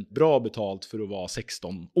har, men bra betalt för att vara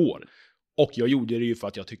 16 år. Och jag gjorde det ju för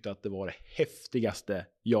att jag tyckte att det var det häftigaste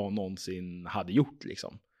jag någonsin hade gjort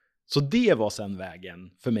liksom. Så det var sen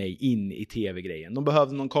vägen för mig in i tv-grejen. De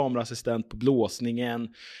behövde någon kamerassistent på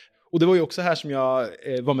blåsningen. Och det var ju också här som jag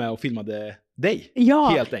var med och filmade dig,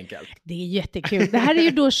 helt enkelt. Det är jättekul. Det här är ju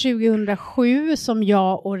då 2007 som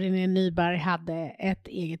jag och René Nyberg hade ett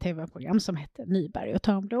eget tv-program som hette Nyberg och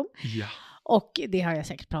Törnblom. Ja. Och det har jag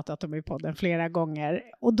säkert pratat om i podden flera gånger.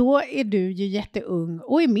 Och då är du ju jätteung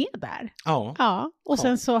och är med där. Ja. Och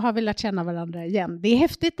sen så har vi lärt känna varandra igen. Det är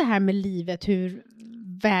häftigt det här med livet, hur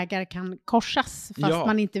vägar kan korsas fast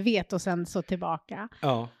man inte vet, och sen så tillbaka.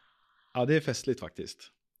 Ja, det är festligt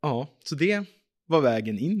faktiskt. Ja, så det var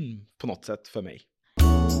vägen in på något sätt för mig.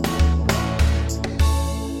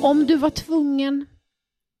 Om du var tvungen,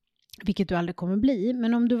 vilket du aldrig kommer bli,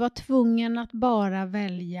 men om du var tvungen att bara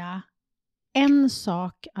välja en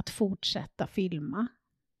sak att fortsätta filma.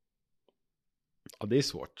 Ja, det är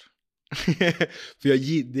svårt.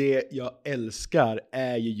 För det jag älskar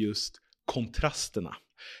är ju just kontrasterna.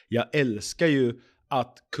 Jag älskar ju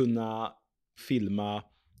att kunna filma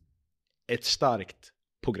ett starkt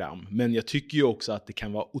program, men jag tycker ju också att det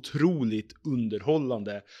kan vara otroligt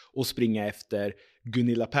underhållande att springa efter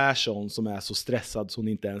Gunilla Persson som är så stressad så hon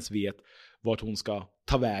inte ens vet vart hon ska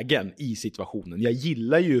ta vägen i situationen. Jag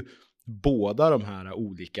gillar ju båda de här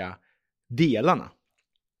olika delarna.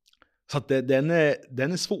 Så att den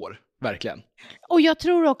är svår, verkligen. Och jag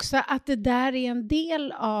tror också att det där är en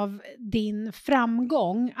del av din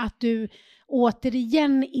framgång, att du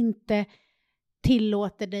återigen inte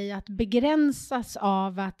tillåter dig att begränsas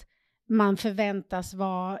av att man förväntas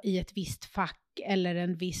vara i ett visst fack eller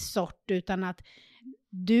en viss sort, utan att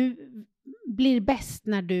du blir bäst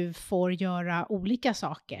när du får göra olika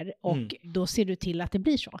saker, och då ser du till att det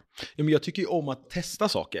blir så. Ja, men jag tycker ju om att testa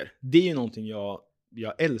saker. Det är ju någonting jag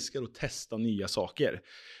älskar, att testa nya saker.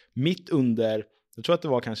 Mitt under, jag tror att det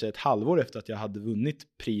var kanske ett halvår efter att jag hade vunnit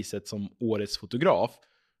priset som årets fotograf,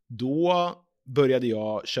 då började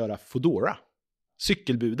jag köra Foodora.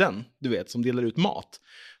 Cykelbuden, du vet, som delar ut mat.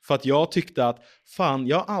 För att jag tyckte att, fan,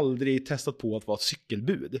 jag har aldrig testat på att vara ett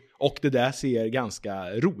cykelbud. Och det där ser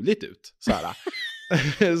ganska roligt ut.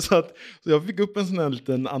 Så jag fick upp en sån här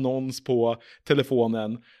liten annons på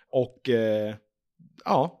telefonen och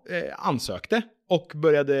ansökte och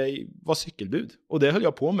började vara cykelbud. Och det höll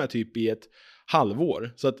jag på med typ i ett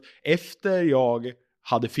halvår. Så att efter jag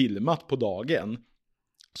hade filmat på dagen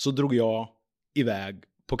så drog jag iväg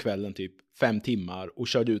på kvällen typ 5 timmar och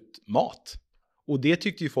körde ut mat. Och det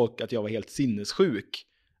tyckte ju folk att jag var helt sinnessjuk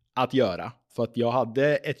att göra. För att jag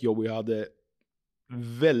hade ett jobb och jag hade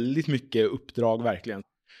väldigt mycket uppdrag verkligen.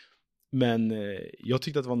 Men jag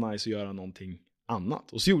tyckte att det var nice att göra någonting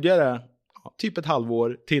annat. Och så gjorde jag det typ ett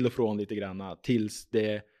halvår till och från lite grann tills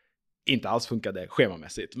det inte alls funkade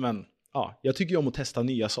schemamässigt. Men jag tycker ju om att testa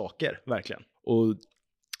nya saker, verkligen. Och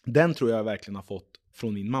den tror jag verkligen har fått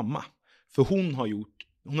från min mamma. För hon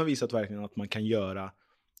har visat verkligen att man kan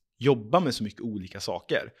jobba med så mycket olika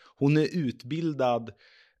saker. Hon är utbildad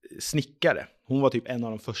snickare. Hon var typ en av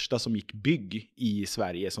de första som gick bygg i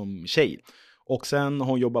Sverige som tjej. Och sen har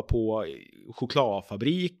hon jobbat på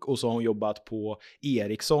chokladfabrik och så har hon jobbat på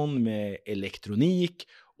Ericsson med elektronik.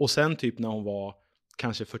 Och sen typ när hon var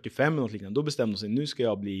kanske 45 eller något liknande, då bestämde hon sig, nu ska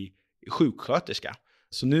jag bli sjuksköterska.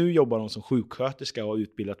 Så nu jobbar hon som sjuksköterska och har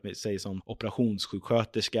utbildat sig som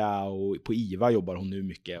operationssjuksköterska, och på IVA jobbar hon nu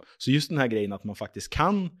mycket. Så just den här grejen att man faktiskt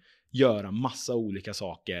kan göra massa olika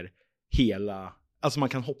saker alltså man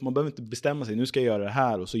behöver inte bestämma sig, nu ska jag göra det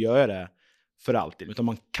här och så gör jag det för alltid, utan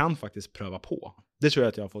man kan faktiskt pröva på. Det tror jag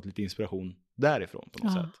att jag har fått lite inspiration därifrån på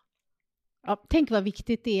något sätt. Ja, tänk vad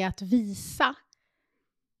viktigt det är att visa,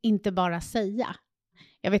 inte bara säga.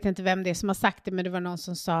 Jag vet inte vem det är som har sagt det, men det var någon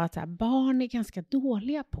som sa att barn är ganska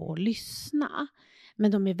dåliga på att lyssna,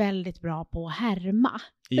 men de är väldigt bra på att härma.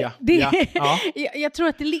 Ja, Jag tror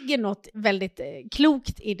att det ligger något väldigt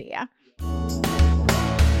klokt i det.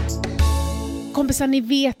 Kompisar, ni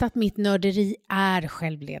vet att mitt nörderi är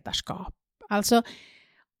självledarskap. Alltså,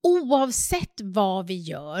 oavsett vad vi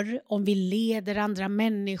gör, om vi leder andra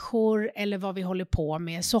människor eller vad vi håller på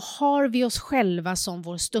med, så har vi oss själva som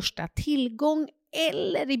vår största tillgång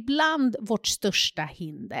eller ibland vårt största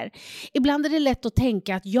hinder. Ibland är det lätt att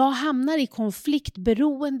tänka att jag hamnar i konflikt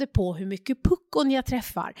beroende på hur mycket puckon jag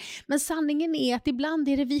träffar. Men sanningen är att ibland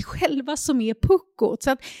är det vi själva som är puckot.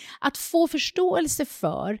 Så att få förståelse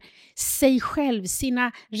för sig själv,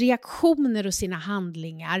 sina reaktioner och sina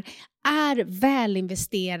handlingar är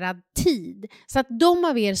välinvesterad tid. Så att de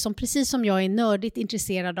av er som precis som jag är nördigt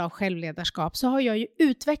intresserade av självledarskap, så har jag ju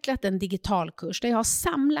utvecklat en digitalkurs där jag har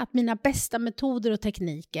samlat mina bästa metoder och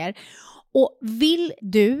tekniker. Och vill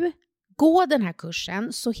du gå den här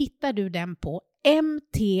kursen så hittar du den på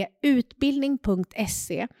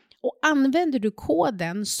mtutbildning.se, och använder du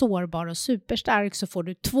koden sårbar och superstark så får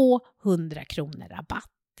du 200 kronor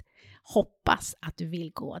rabatt. Hoppas att du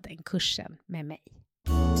vill gå den kursen med mig.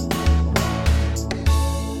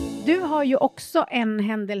 Du har ju också en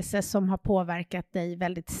händelse som har påverkat dig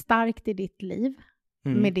väldigt starkt i ditt liv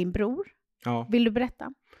med din bror. Ja. Vill du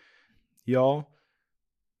berätta? Ja,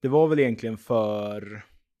 det var väl egentligen för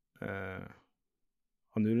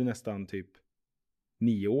nu är det nästan typ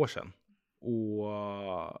 9 år sedan. Och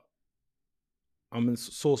men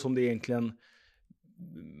så som det egentligen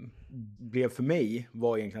blev för mig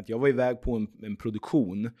var egentligen att jag var iväg på en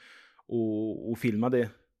produktion och filmade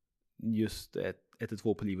just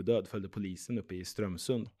 112 på liv och död, följde polisen uppe i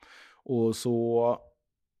Strömsund. Och så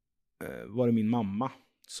var det min mamma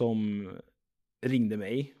som ringde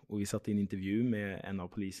mig och vi satt i en intervju med en av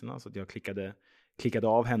poliserna, så att jag klickade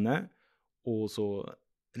av henne, och så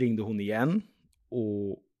ringde hon igen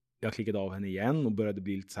och jag klickade av henne igen och började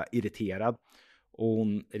bli lite så här irriterad, och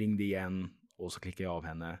hon ringde igen och så klickade jag av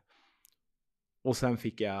henne. Och sen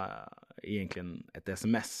fick jag egentligen ett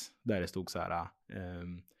sms där det stod så här: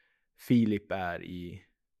 Filip är i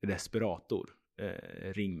respirator,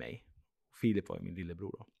 ring mig. Filip var ju min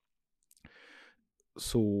lillebror då.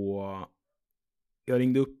 Så jag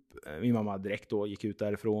ringde upp min mamma direkt då, gick ut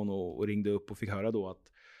därifrån och ringde upp och fick höra då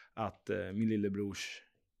att min lillebrors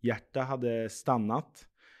hjärta hade stannat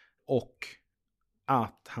och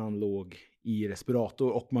att han låg i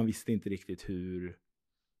respirator, och man visste inte riktigt hur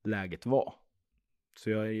läget var. Så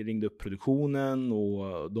jag ringde upp produktionen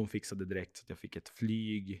och de fixade direkt så att jag fick ett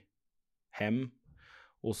flyg hem,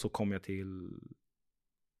 och så kom jag till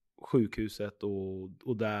sjukhuset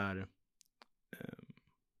och där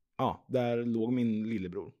där låg min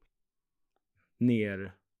lillebror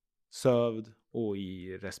nersövd och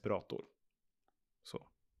i respirator. Så.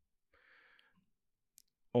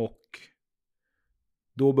 Och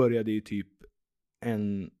då började ju typ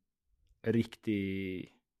en riktig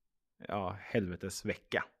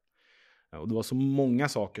helvetesvecka. Och det var så många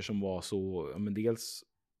saker som var så, men dels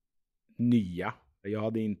nya. Jag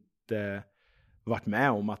hade inte varit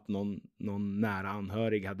med om att någon nära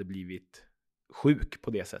anhörig hade blivit sjuk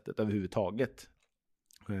på det sättet överhuvudtaget.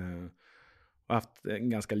 Jag har haft en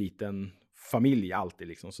ganska liten familj alltid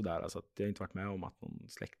liksom sådär, så att jag inte varit med om att någon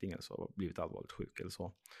släkting eller så har blivit allvarligt sjuk eller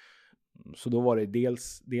så. Så då var det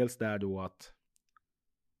dels där då att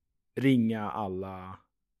ringa alla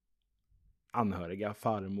anhöriga,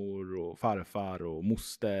 farmor och farfar och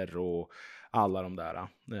moster och alla de där,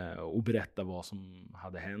 och berätta vad som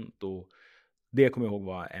hade hänt. Och det kommer jag ihåg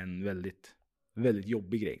var en väldigt, väldigt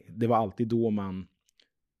jobbig grej. Det var alltid då man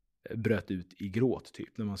bröt ut i gråt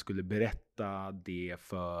typ, när man skulle berätta det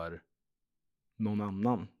för någon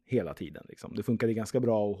annan hela tiden liksom. Det funkade ganska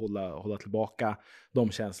bra att hålla tillbaka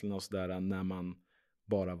de känslorna och sådär när man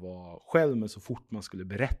bara var själv, men så fort man skulle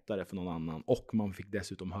berätta det för någon annan och man fick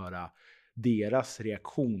dessutom höra deras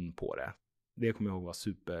reaktion på det. Det kommer jag ihåg var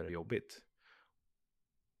superjobbigt.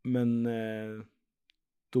 Men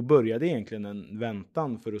då började egentligen en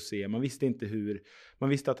väntan för att se. Man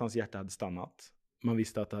visste att hans hjärta hade stannat. Man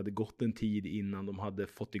visste att det hade gått en tid innan de hade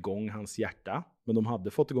fått igång hans hjärta. Men de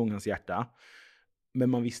hade fått igång hans hjärta. Men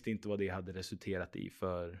man visste inte vad det hade resulterat i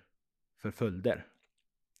för följder.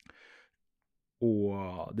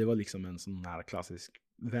 Och det var liksom en sån här klassisk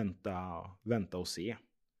vänta och se.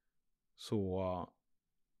 Så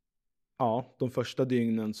ja, de första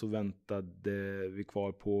dygnen så väntade vi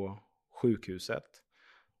kvar på sjukhuset.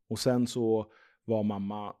 Och sen så var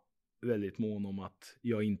mamma väldigt mån om att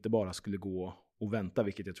jag inte bara skulle gå och vänta,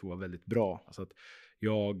 vilket jag tror var väldigt bra. Alltså att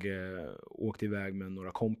jag åkte iväg med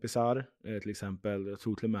några kompisar till exempel. Jag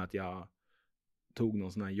tror till och med att jag tog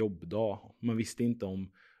någon sån här jobbdag. Man visste inte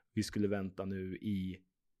om vi skulle vänta nu i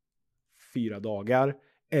 4 dagar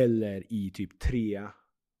eller i typ 3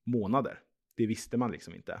 månader. Det visste man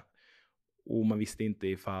liksom inte. Och man visste inte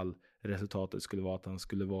ifall resultatet skulle vara att han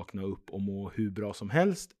skulle vakna upp och må hur bra som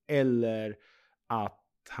helst. Eller att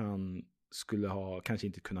han skulle kanske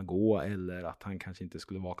inte kunna gå. Eller att han kanske inte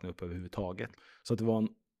skulle vakna upp överhuvudtaget. Så att det var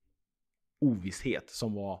en ovisshet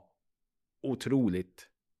som var otroligt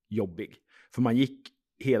jobbig. För man gick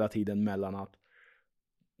hela tiden mellan att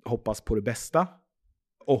hoppas på det bästa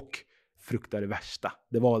och frukta det värsta.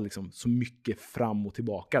 Det var liksom så mycket fram och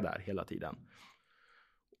tillbaka där hela tiden.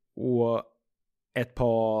 Och ett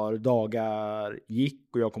par dagar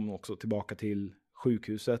gick och jag kom också tillbaka till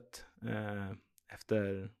sjukhuset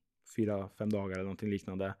efter 4-5 dagar eller någonting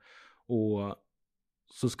liknande. Och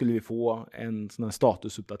så skulle vi få en sån här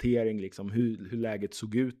statusuppdatering, liksom hur läget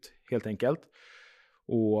såg ut helt enkelt.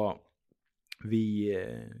 Och vi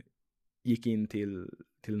gick in till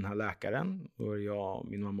den här läkaren. Då var jag,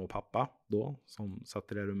 min mamma och pappa då som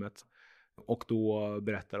satt i det rummet. Och då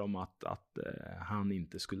berättade de att han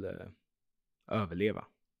inte skulle överleva.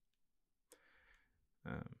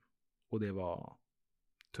 Och det var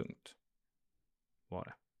tungt. Var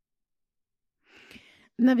det.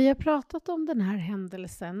 När vi har pratat om den här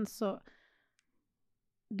händelsen så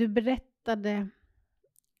du berättade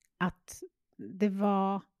att det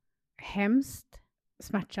var hemskt,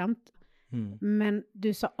 smärtsamt. Men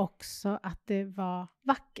du sa också att det var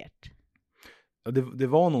vackert. Ja, det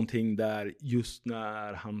var någonting där just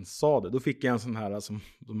när han sa det. Då fick jag en sån här, som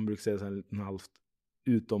de brukar säga, en liten halvt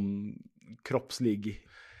utom kroppslig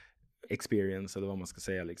experience, eller vad man ska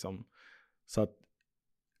säga liksom. Så att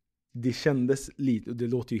det kändes lite, och det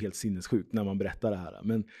låter ju helt sinnessjukt när man berättar det här,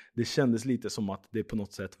 men det kändes lite som att det på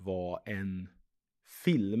något sätt var en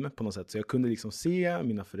film på något sätt. Så jag kunde liksom se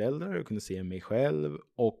mina föräldrar, jag kunde se mig själv,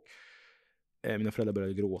 och mina föräldrar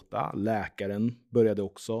började gråta. Läkaren började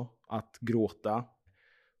också att gråta.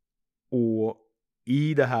 Och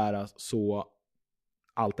i det här, så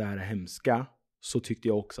allt det här hemska, så tyckte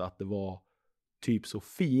jag också att det var typ så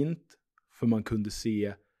fint, för man kunde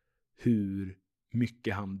se hur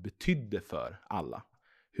mycket han betydde för alla.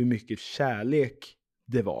 Hur mycket kärlek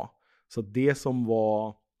det var. Så det som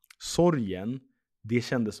var sorgen, det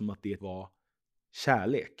kändes som att det var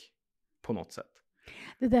kärlek på något sätt.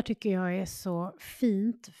 Det där tycker jag är så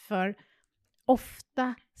fint, för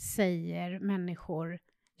ofta säger människor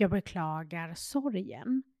jag beklagar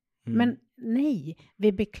sorgen. Men nej,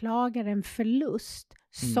 vi beklagar en förlust.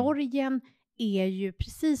 Sorgen är ju,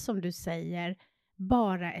 precis som du säger,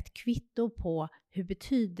 bara ett kvitto på hur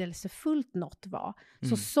betydelsefullt något var.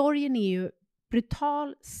 Så sorgen är ju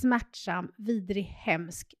brutal, smärtsam, vidrig,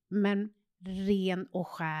 hemsk, men ren och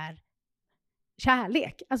skär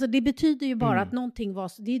kärlek. Alltså det betyder ju bara att någonting var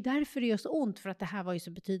så, det är därför det gör så ont, för att det här var ju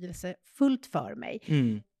så betydelsefullt för mig.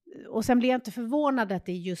 Och sen blir jag inte förvånad att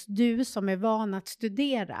det är just du som är van att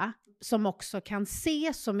studera som också kan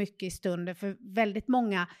se så mycket i stunden, för väldigt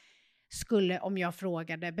många skulle, om jag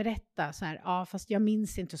frågade, berätta så här, ja fast jag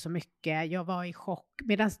minns inte så mycket, jag var i chock,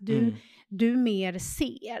 medan du mer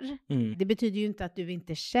ser. Det betyder ju inte att du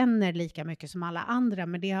inte känner lika mycket som alla andra,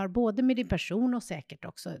 men det har både med din person och säkert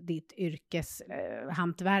också ditt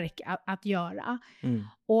yrkeshantverk att göra.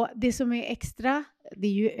 Och det som är extra, det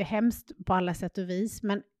är ju hemskt på alla sätt och vis,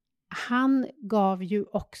 men han gav ju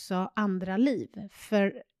också andra liv,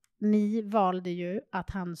 för ni valde ju att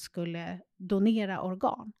han skulle donera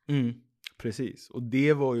organ. Precis. Och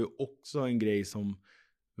det var ju också en grej som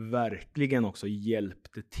verkligen också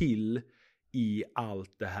hjälpte till i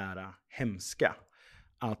allt det här hemska.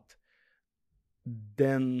 Att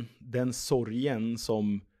den sorgen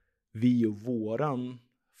som vi och våran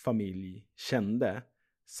familj kände,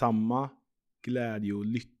 samma glädje och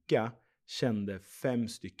lycka kände 5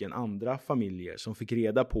 stycken andra familjer som fick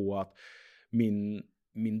reda på att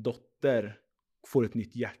min dotter får ett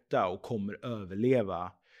nytt hjärta och kommer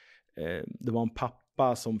överleva. Det var en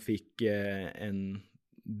pappa som fick en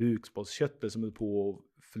bukspottkörtel som höll på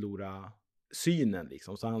att förlora synen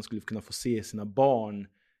liksom, så han skulle kunna få se sina barn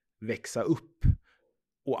växa upp.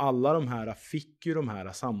 Och alla de här fick ju de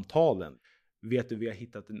här samtalen. vet du, vi har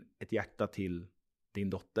hittat ett hjärta till din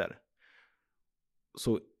dotter.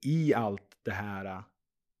 Så i allt det här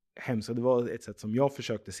hemska, det var ett sätt som jag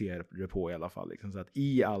försökte se det på i alla fall. Liksom, så att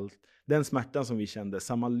i allt, den smärtan som vi kände,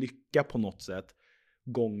 samma lycka på något sätt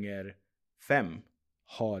gånger 5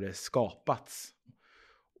 har det skapats.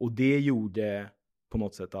 Och det gjorde på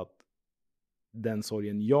något sätt att den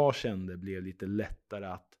sorgen jag kände blev lite lättare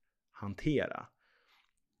att hantera.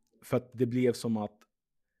 För att det blev som att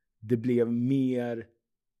det blev mer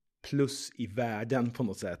plus i världen på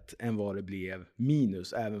något sätt än vad det blev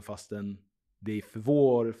minus. Även fastän det för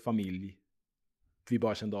vår familj vi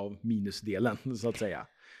bara kände av minusdelen så att säga.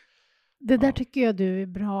 Det där tycker jag du är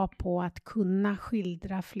bra på, att kunna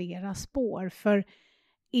skildra flera spår. För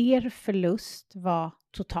er förlust var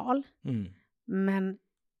total. Men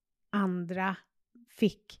andra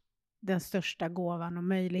fick den största gåvan och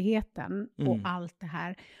möjligheten och allt det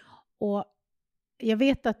här. Och jag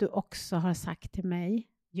vet att du också har sagt till mig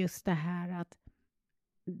just det här att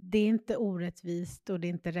det är inte orättvist och det är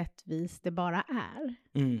inte rättvist, det bara är.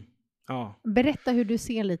 Ja. Berätta hur du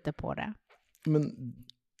ser lite på det. Men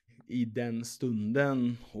i den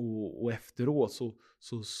stunden och efteråt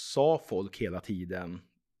så sa folk hela tiden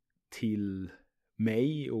till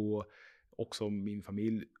mig och också min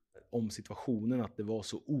familj om situationen att det var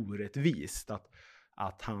så orättvist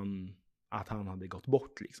att han hade gått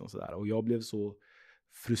bort liksom sådär. Och jag blev så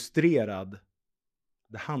frustrerad.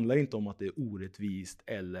 Det handlar inte om att det är orättvist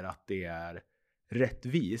eller att det är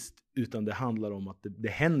rättvist, utan det handlar om att det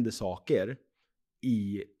händer saker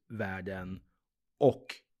i världen och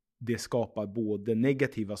det skapar både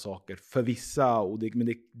negativa saker för vissa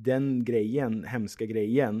men den grejen, hemska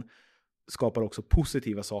grejen, skapar också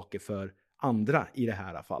positiva saker för andra i det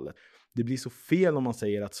här fallet. Det blir så fel om man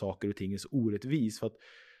säger att saker och ting är så orättvist, för att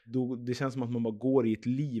det känns som att man bara går i ett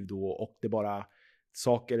liv då och det bara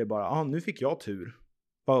saker är bara, nu fick jag tur.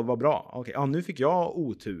 Vad bra. Okej, nu fick jag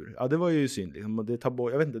otur. Ja, det var ju synd liksom. Det tar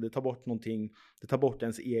bort, jag vet inte, det tar bort någonting. Det tar bort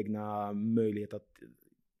ens egna möjlighet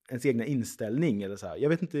ens egna inställning eller så här. Jag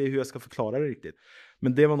vet inte hur jag ska förklara det riktigt.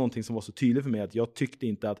 Men det var någonting som var så tydligt för mig att jag tyckte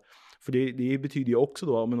inte att, för det betyder ju också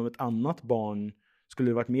då, men om ett annat barn skulle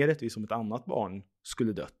det varit mer rättvist om ett annat barn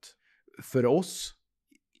skulle dött. För oss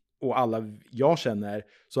och alla jag känner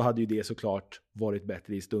så hade ju det såklart varit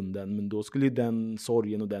bättre i stunden, men då skulle ju den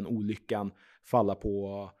sorgen och den olyckan falla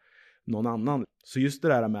på någon annan. Så just det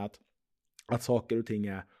där med att saker och ting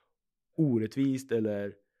är orättvist,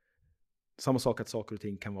 eller samma sak att saker och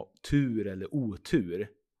ting kan vara tur eller otur,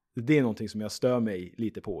 det är någonting som jag stör mig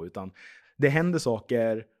lite på. Utan det händer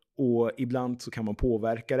saker och ibland så kan man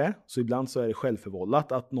påverka det, så ibland så är det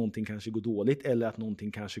självförvållat att någonting kanske går dåligt eller att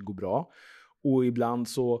någonting kanske går bra. Och ibland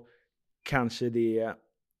så kanske det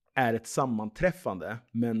är ett sammanträffande,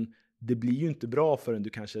 men det blir ju inte bra förrän du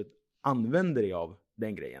kanske använder dig av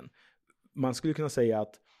den grejen. Man skulle kunna säga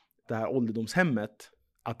att det här ålderdomshemmet,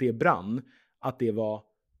 att det brann, att det var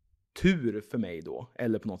tur för mig då,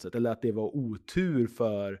 eller på något sätt, eller att det var otur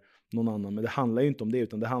för någon annan. Men det handlar ju inte om det,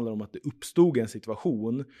 utan det handlar om att det uppstod en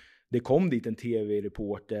situation. Det kom dit en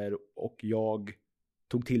tv-reporter och jag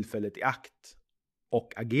tog tillfället i akt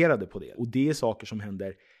och agerade på det. Och det är saker som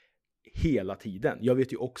händer hela tiden. Jag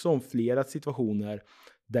vet ju också om flera situationer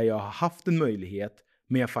där jag har haft en möjlighet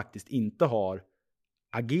men jag faktiskt inte har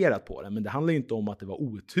agerat på den. Men det handlar ju inte om att det var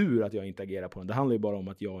otur att jag inte agerade på den. Det handlar ju bara om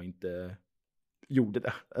att jag inte gjorde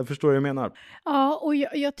det. Jag förstår vad jag menar. Ja, och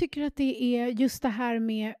jag tycker att det är just det här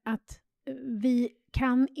med att vi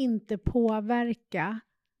kan inte påverka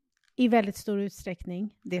i väldigt stor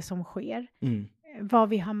utsträckning det som sker. Vad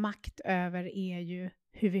vi har makt över är ju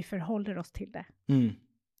hur vi förhåller oss till det.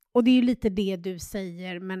 Och det är ju lite det du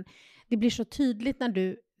säger, men det blir så tydligt när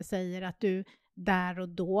du säger att du där och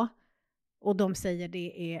då, och de säger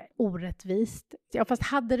det är orättvist. Ja, fast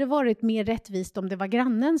hade det varit mer rättvist om det var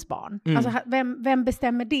grannens barn? Alltså vem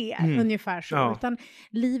bestämmer det? Ungefär så. Ja. Utan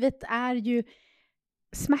livet är ju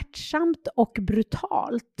smärtsamt och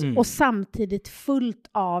brutalt och samtidigt fullt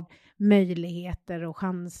av möjligheter och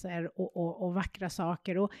chanser och vackra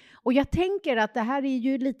saker. Och jag tänker att det här är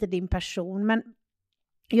ju lite din person, men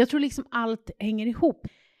jag tror liksom allt hänger ihop.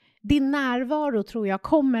 Din närvaro tror jag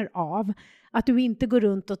kommer av att du inte går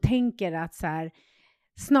runt och tänker att så här,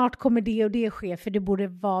 snart kommer det och det ske för det borde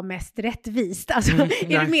vara mest rättvist. Alltså,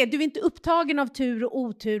 är du med? Du är inte upptagen av tur och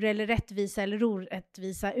otur eller rättvisa eller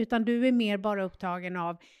orättvisa, utan du är mer bara upptagen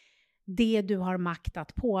av det du har makt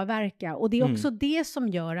att påverka. Och det är också det som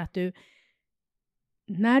gör att du,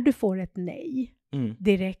 när du får ett nej,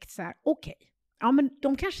 direkt så här, okej. Ja, men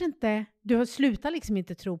de kanske inte, du har slutat liksom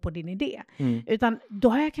inte tro på din idé. Utan då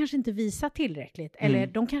har jag kanske inte visat tillräckligt. Eller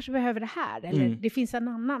de kanske behöver det här. Eller det finns en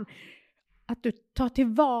annan. att du tar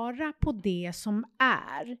tillvara på det som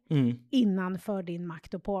är innanför din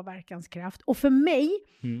makt och påverkanskraft. Och för mig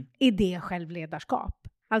är det självledarskap.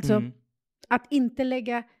 Alltså att inte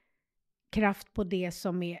lägga kraft på det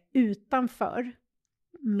som är utanför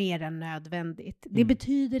mer än nödvändigt. Det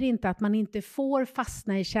betyder inte att man inte får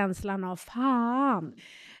fastna i känslan av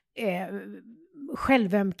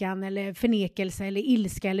självömkan eller förnekelse eller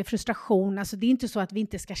ilska eller frustration. Alltså det är inte så att vi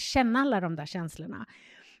inte ska känna alla de där känslorna.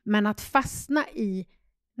 Men att fastna i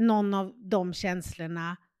någon av de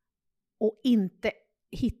känslorna och inte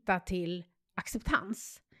hitta till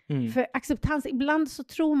acceptans. För acceptans, ibland så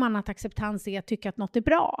tror man att acceptans är att tycka att något är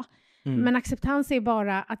bra. Men acceptans är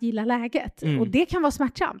bara att gilla läget. Och det kan vara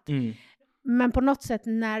smärtsamt. Men på något sätt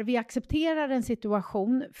när vi accepterar en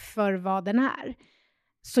situation för vad den är,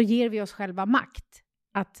 så ger vi oss själva makt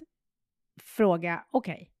att fråga,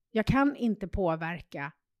 okej, jag kan inte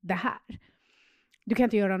påverka det här. Du kan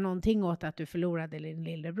inte göra någonting åt att du förlorade din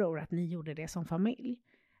lillebror, att ni gjorde det som familj.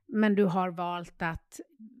 Men du har valt att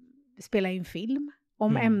spela in film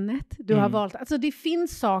om ämnet. Du har valt, alltså det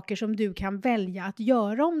finns saker som du kan välja att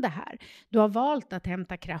göra om det här. Du har valt att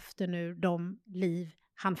hämta kraften ur de liv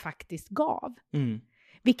han faktiskt gav.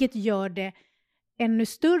 Vilket gör det ännu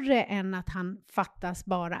större än att han fattas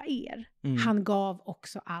bara er. Han gav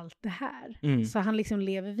också allt det här. Så han liksom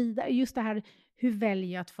lever vidare. Just det här, hur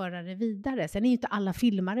väljer jag att föra det vidare? Sen är ju inte alla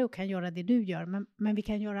filmare och kan göra det du gör. Men vi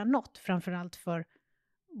kan göra något, framförallt för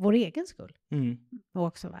vår egen skull. Och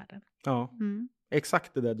också världen. Ja.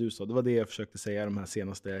 Exakt det där du sa. Det var det jag försökte säga de här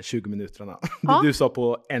senaste 20 minuterna. Ja. Det du sa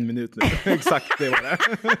på 1 minut nu. Exakt det var det.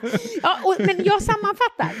 Ja, men jag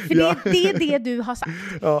sammanfattar. För det är det du har sagt.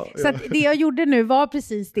 Ja. Så att det jag gjorde nu var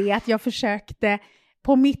precis det. Att jag försökte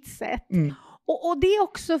på mitt sätt. Och det är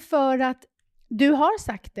också för att du har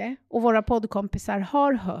sagt det. Och våra poddkompisar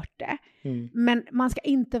har hört det. Men man ska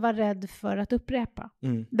inte vara rädd för att upprepa.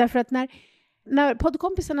 Därför att när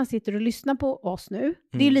poddkompisarna sitter och lyssnar på oss nu,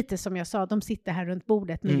 det är lite som jag sa, de sitter här runt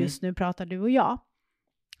bordet, men just nu pratar du och jag.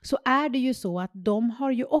 Så är det ju så att de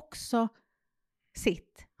har ju också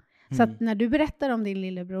sitt. Så att när du berättar om din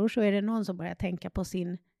lillebror så är det någon som börjar tänka på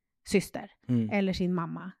sin syster. Eller sin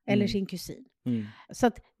mamma. Eller sin kusin. Så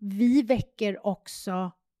att vi väcker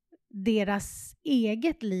också deras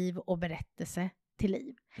eget liv och berättelse till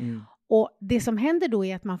liv. Och det som händer då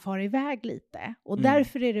är att man far iväg lite. Och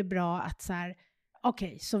därför är det bra att så här,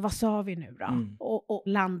 okej, så vad sa vi nu då? Och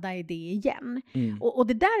landa i det igen. Och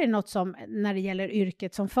det där är något som, när det gäller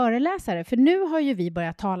yrket som föreläsare. För nu har ju vi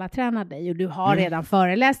börjat träna dig. Och du har redan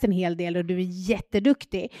föreläst en hel del. Och du är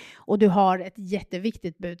jätteduktig. Och du har ett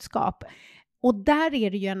jätteviktigt budskap. Och där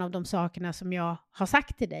är det ju en av de sakerna som jag har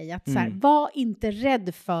sagt till dig. Att så här, var inte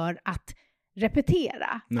rädd för att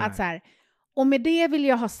repetera. Nej. Att så här, och med det vill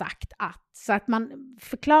jag ha sagt att, så att man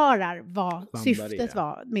förklarar vad syftet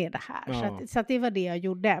var med det här. Ja. Så att det var det jag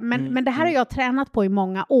gjorde. Men det här har jag tränat på i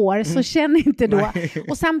många år, så känn inte då.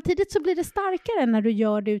 Och samtidigt så blir det starkare när du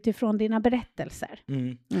gör det utifrån dina berättelser.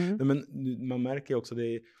 Nej, men man märker också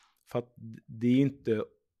det, för att det är inte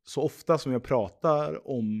så ofta som jag pratar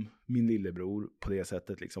om min lillebror på det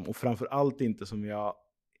sättet. Liksom. Och framförallt inte som jag...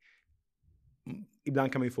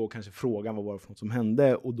 Ibland kan man ju få kanske frågan vad var det för något som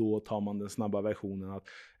hände, och då tar man den snabba versionen att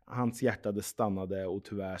hans hjärta det stannade och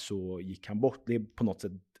tyvärr så gick han bort. Det är på något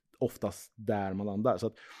sätt oftast där man landar. Så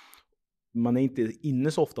att man är inte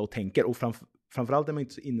inne så ofta och tänker, och framförallt är man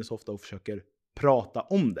inte så inne så ofta och försöker prata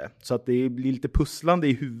om det. Så att det blir lite pusslande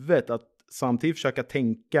i huvudet att samtidigt försöka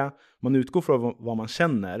tänka, man utgår från vad man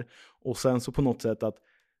känner, och sen så på något sätt att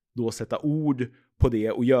då sätta ord på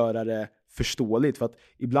det och göra det förståeligt. För att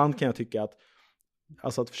ibland kan jag tycka att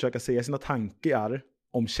alltså att försöka säga sina tankar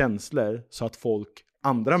om känslor så att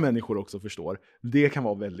andra människor också förstår, det kan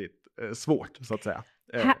vara väldigt svårt så att säga.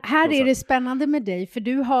 Här är det spännande med dig, för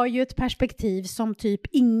du har ju ett perspektiv som typ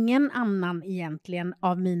ingen annan egentligen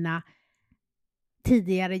av mina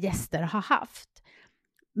tidigare gäster har haft.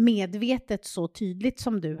 Medvetet så tydligt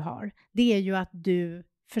som du har. Det är ju att du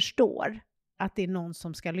förstår att det är någon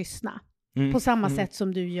som ska lyssna. På samma sätt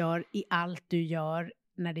som du gör i allt du gör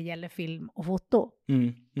när det gäller film och foto.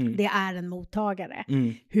 Det är en mottagare.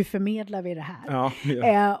 Hur förmedlar vi det här?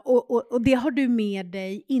 Ja. Och det har du med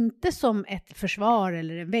dig inte som ett försvar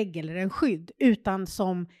eller en vägg eller en skydd, utan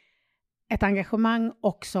som ett engagemang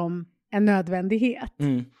och som en nödvändighet.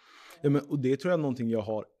 Ja, men, och det tror jag är någonting jag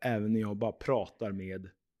har även när jag bara pratar med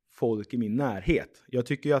folk i min närhet. Jag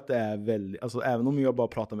tycker ju att det är väldigt, alltså även om jag bara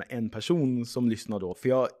pratar med en person som lyssnar då, för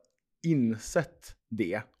jag har insett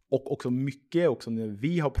det. Och också mycket också när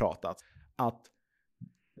vi har pratat, att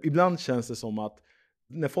ibland känns det som att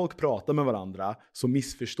när folk pratar med varandra så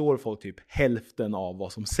missförstår folk typ hälften av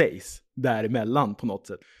vad som sägs däremellan på något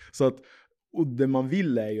sätt. Så att, och det man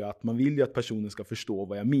vill är ju att man vill ju att personen ska förstå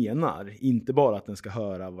vad jag menar, inte bara att den ska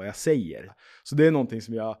höra vad jag säger. Så det är någonting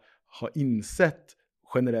som jag har insett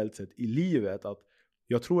generellt sett i livet, att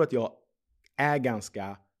jag tror att jag är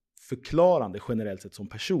ganska förklarande generellt sett som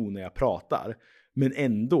person när jag pratar, men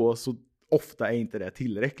ändå så ofta är inte det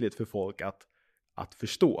tillräckligt för folk att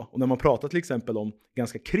förstå. Och när man pratar till exempel om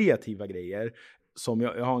ganska kreativa grejer, som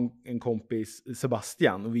jag har en kompis,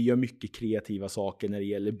 Sebastian, och vi gör mycket kreativa saker när det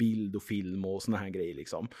gäller bild och film och såna här grejer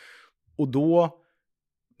liksom. Och då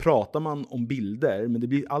pratar man om bilder,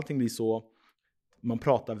 men allting blir så, man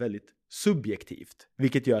pratar väldigt subjektivt,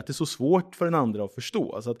 vilket gör att det är så svårt för den andra att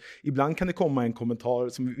förstå. Så att ibland kan det komma en kommentar,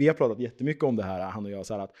 som vi har pratat jättemycket om det här, han och jag,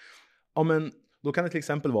 så här att ja, men då kan det till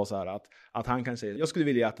exempel vara så här att han kan säga, jag skulle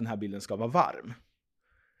vilja att den här bilden ska vara varm.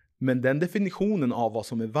 Men den definitionen av vad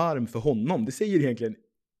som är varm för honom, det säger egentligen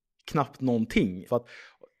knappt någonting. För att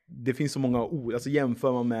det finns så många ord, alltså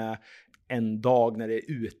jämför man med en dag när det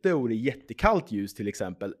är ute och det är jättekallt ljus till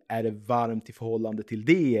exempel, är det varmt i förhållande till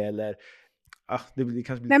det, eller det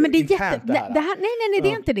kanske blir internt det här. Nej, det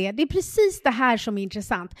är inte det. Det är precis det här som är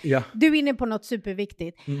intressant. Ja. Du är inne på något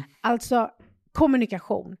superviktigt. Alltså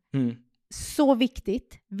kommunikation. Så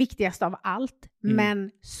viktigast av allt,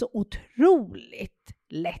 men så otroligt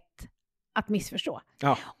lätt att missförstå.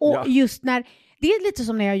 Just när, det är lite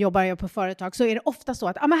som när jag jobbar på företag, så är det ofta så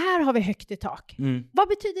att men här har vi högt i tak. Vad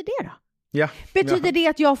betyder det då? Betyder det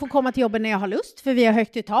att jag får komma till jobbet när jag har lust för vi har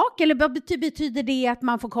högt i tak? Eller betyder det att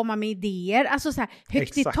man får komma med idéer? Alltså så här,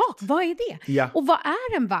 högt i tak, vad är det? Och vad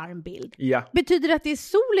är en varm bild? Betyder det att det är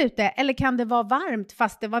sol ute? Eller kan det vara varmt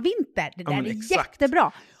fast det var vinter? Det där är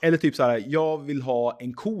jättebra. Eller typ så här, jag vill ha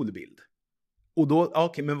en cool bild. Och då,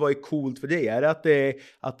 okej, men vad är coolt för dig? Är det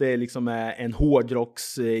att det liksom är en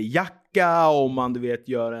hårdrocksjacka om man, du vet,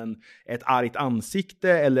 gör ett argt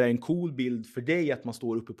ansikte? Eller en cool bild för dig att man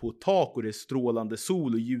står uppe på ett tak och det är strålande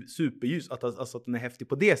sol och superljus? Alltså att den är häftig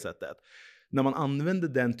på det sättet. När man använder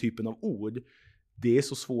den typen av ord, det är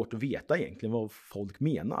så svårt att veta egentligen vad folk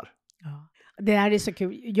menar. Ja. Det här är så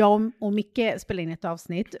kul. Jag och Micke spelade in ett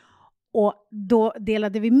avsnitt. Och då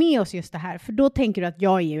delade vi med oss just det här. För då tänker du att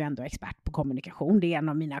jag är ju ändå expert på kommunikation. Det är en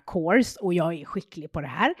av mina cores och jag är skicklig på det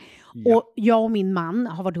här. Ja. Och jag och min man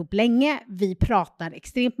har varit ihop länge. Vi pratar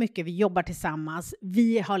extremt mycket. Vi jobbar tillsammans.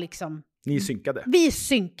 Vi har liksom... Ni är synkade. Vi är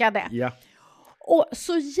synkade. Ja. Och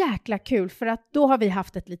så jäkla kul, för att då har vi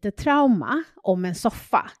haft ett litet trauma om en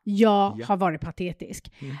soffa. Jag har varit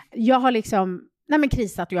patetisk. Jag har liksom...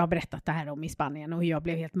 krisat, och jag har berättat det här om i Spanien och hur jag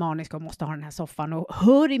blev helt manisk och måste ha den här soffan och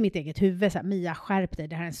hör i mitt eget huvud så här, Mia, skärp dig,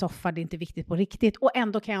 det här är en soffa, det är inte viktigt på riktigt, och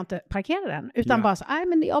ändå kan jag inte parkera den utan bara så,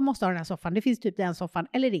 men jag måste ha den här soffan, det finns typ den soffan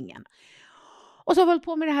eller ingen. Och så har jag hållit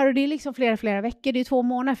på med det här och det är liksom flera veckor, det är 2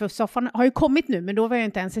 månader, för soffan har ju kommit nu, men då var jag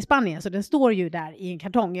inte ens i Spanien så den står ju där i en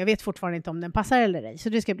kartong, jag vet fortfarande inte om den passar eller ej, så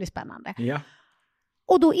det ska bli spännande.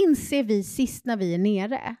 Och då inser vi sist när vi är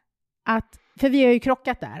nere att, för vi har ju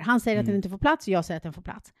krockat där. Han säger att den inte får plats och jag säger att den får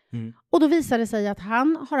plats. Och då visar det sig att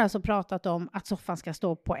han har alltså pratat om att soffan ska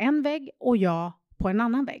stå på en vägg och jag på en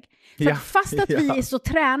annan vägg. För att fast att vi är så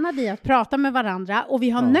tränade i att prata med varandra och vi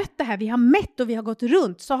har nött det här, vi har mätt och vi har gått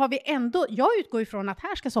runt, så har vi ändå, jag utgår ifrån att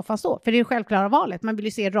här ska soffan stå, för det är det självklara valet, man vill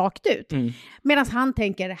ju se rakt ut. Medan han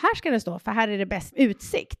tänker, här ska det stå, för här är det bäst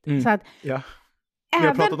utsikt. Så att vi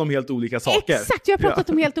har pratat om helt olika saker. Exakt, vi har pratat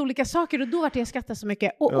om helt olika saker och då vart jag skrattat så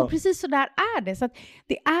mycket. Och precis så där är det. Så att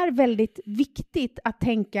det är väldigt viktigt att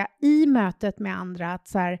tänka i mötet med andra att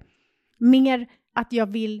så här, mer att jag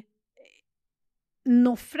vill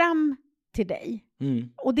nå fram till dig.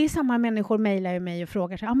 Och det är samma människor mejlar ju mig och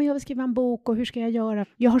frågar så här, men jag vill skriva en bok och hur ska jag göra?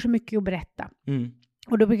 Jag har så mycket att berätta.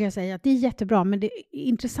 Och då brukar jag säga att det är jättebra, men det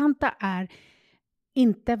intressanta är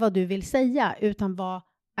inte vad du vill säga utan vad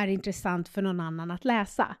är intressant för någon annan att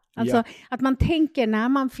läsa. Alltså att man tänker när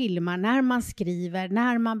man filmar, när man skriver,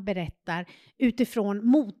 när man berättar utifrån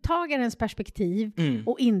mottagarens perspektiv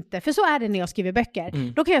och inte, för så är det när jag skriver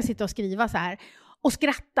böcker. Då kan jag sitta och skriva så här och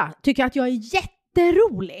skratta, tycker att jag är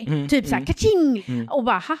jätterolig. Typ så här, kaching! Och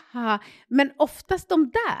bara haha. Men oftast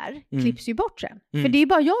de där klipps ju bort sen. För det är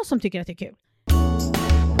bara jag som tycker att det är kul.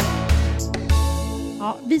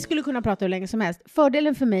 Ja, vi skulle kunna prata hur länge som helst.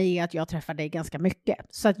 Fördelen för mig är att jag träffar dig ganska mycket.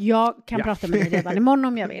 Så att jag kan prata med dig redan imorgon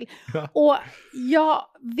om jag vill. Och jag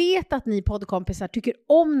vet att ni poddkompisar tycker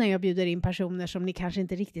om när jag bjuder in personer som ni kanske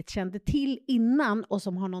inte riktigt kände till innan och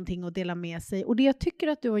som har någonting att dela med sig. Och det jag tycker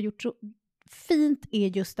att du har gjort så fint är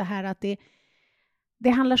just det här att det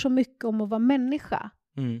handlar så mycket om att vara människa.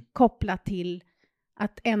 Kopplat till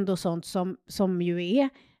att ändå sånt som ju är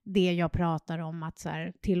det jag pratar om, att så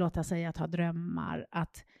här, tillåta sig att ha drömmar,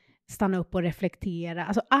 att stanna upp och reflektera.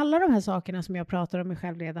 Alltså alla de här sakerna som jag pratar om i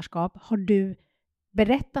självledarskap har du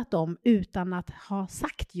berättat om utan att ha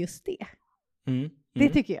sagt just det. Det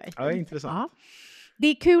tycker jag är Ja, intressant. Ja. Det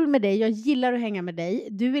är kul med dig, jag gillar att hänga med dig.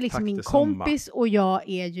 Du är liksom min kompis och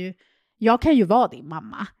jag kan ju vara din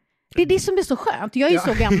mamma. Det är det som är så skönt. Jag är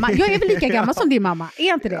så gammal. Jag är väl lika gammal som din mamma.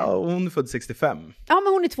 Är inte det? Ja, hon är född 65. Ja,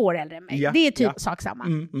 men hon är 2 år äldre än mig. Ja, det är typ sak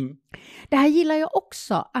samma. Det här gillar jag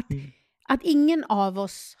också. Att ingen av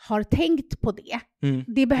oss har tänkt på det.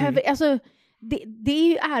 Det behöver, alltså, det är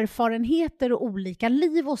ju erfarenheter och olika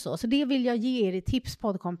liv och så. Så det vill jag ge er i tips,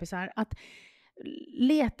 poddkompisar. Att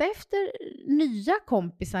leta efter nya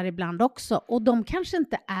kompisar ibland också. Och de kanske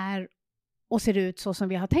inte är och ser ut så som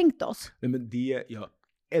vi har tänkt oss. Nej, men jag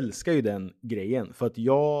älskar ju den grejen. För att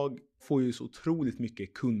jag får ju så otroligt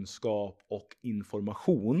mycket kunskap och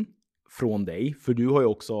information från dig. För du har ju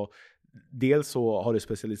också, dels så har du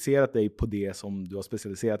specialiserat dig på det som du har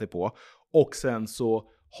specialiserat dig på. Och sen så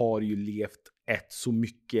har du ju levt ett så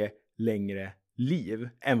mycket längre liv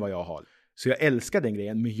än vad jag har. Så jag älskar den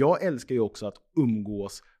grejen. Men jag älskar ju också att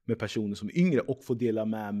umgås med personer som är yngre och få dela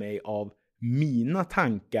med mig av mina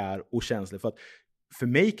tankar och känslor. För att för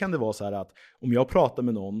mig kan det vara så här att om jag pratar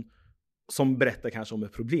med någon som berättar kanske om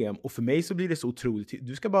ett problem, och för mig så blir det så otroligt,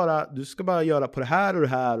 du ska bara göra på det här och det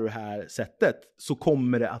här och det här sättet, så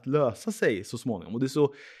kommer det att lösa sig så småningom. Och det är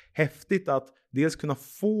så häftigt att dels kunna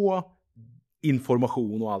få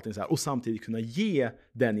information och allting så här, och samtidigt kunna ge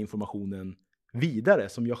den informationen vidare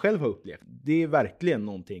som jag själv har upplevt. Det är verkligen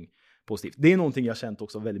någonting positivt. Det är någonting jag känt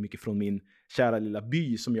också väldigt mycket från min kära lilla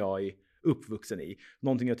by som jag är uppvuxen i.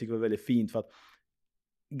 Någonting jag tycker var väldigt fint, för att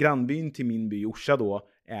grannbyn till min by Orsa då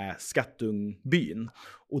är Skattungbyn.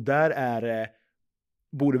 Och där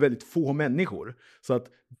bor det väldigt få människor. Så att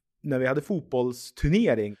när vi hade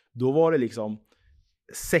fotbollsturnering, då var det liksom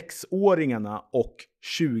 6-åringarna och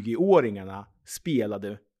 20-åringarna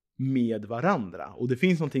spelade med varandra. Och det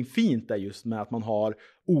finns någonting fint där just med att man har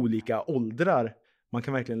olika åldrar. Man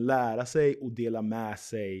kan verkligen lära sig och dela med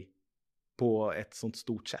sig på ett sånt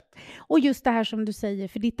stort sätt. Och just det här som du säger,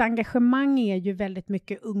 för ditt engagemang är ju väldigt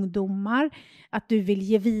mycket ungdomar, att du vill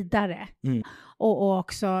ge vidare och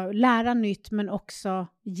också lära nytt, men också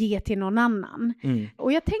ge till någon annan.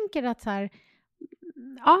 Och jag tänker att så här,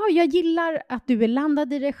 ja, jag gillar att du är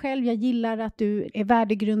landad i dig själv, jag gillar att du är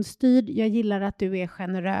värdegrundsstyrd, jag gillar att du är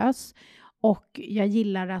generös, och jag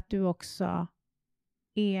gillar att du också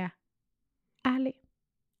är ärlig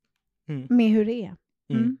med hur det är.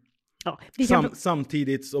 Ja,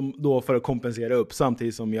 samtidigt som då, för att kompensera upp,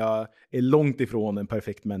 samtidigt som jag är långt ifrån en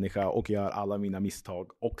perfekt människa och gör alla mina misstag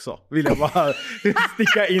också. Vill jag bara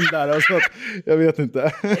sticka in där och så att, jag vet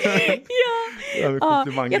inte.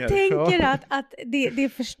 Jag tänker att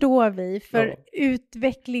det förstår vi, för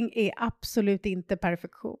utveckling är absolut inte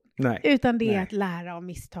perfektion. Nej. Utan det är att lära av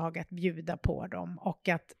misstag, att bjuda på dem och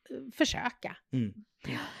att försöka.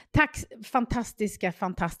 Tack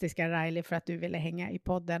fantastiska Riley för att du ville hänga i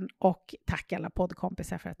podden, och tack alla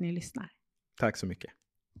poddkompisar för att ni lyssnar. Tack så mycket.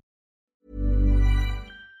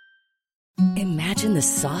 Imagine the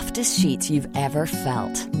softest sheets you've ever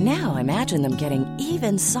felt. Now imagine them getting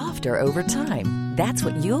even softer over time. That's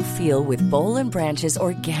what you'll feel with Boll & Branch's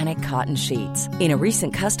organic cotton sheets. In a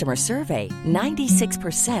recent customer survey,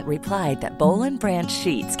 96% replied that Boll & Branch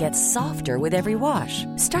sheets get softer with every wash.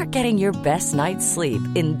 Start getting your best night's sleep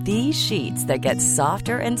in these sheets that get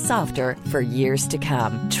softer and softer for years to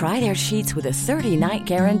come. Try their sheets with a 30-night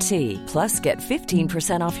guarantee. Plus, get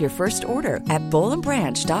 15% off your first order at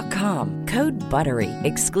bollandbranch.com. Code BUTTERY.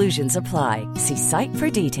 Exclusions apply. See site for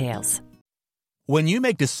details. When you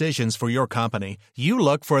make decisions for your company, you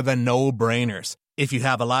look for the no-brainers. If you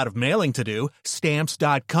have a lot of mailing to do,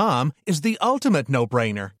 Stamps.com is the ultimate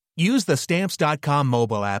no-brainer. Use the Stamps.com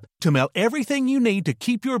mobile app to mail everything you need to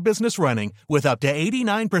keep your business running with up to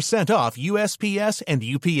 89% off USPS and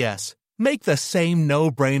UPS. Make the same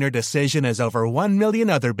no-brainer decision as over 1 million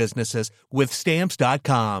other businesses with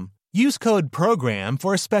Stamps.com. Use code PROGRAM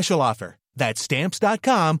for a special offer. That's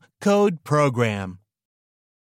Stamps.com, code PROGRAM.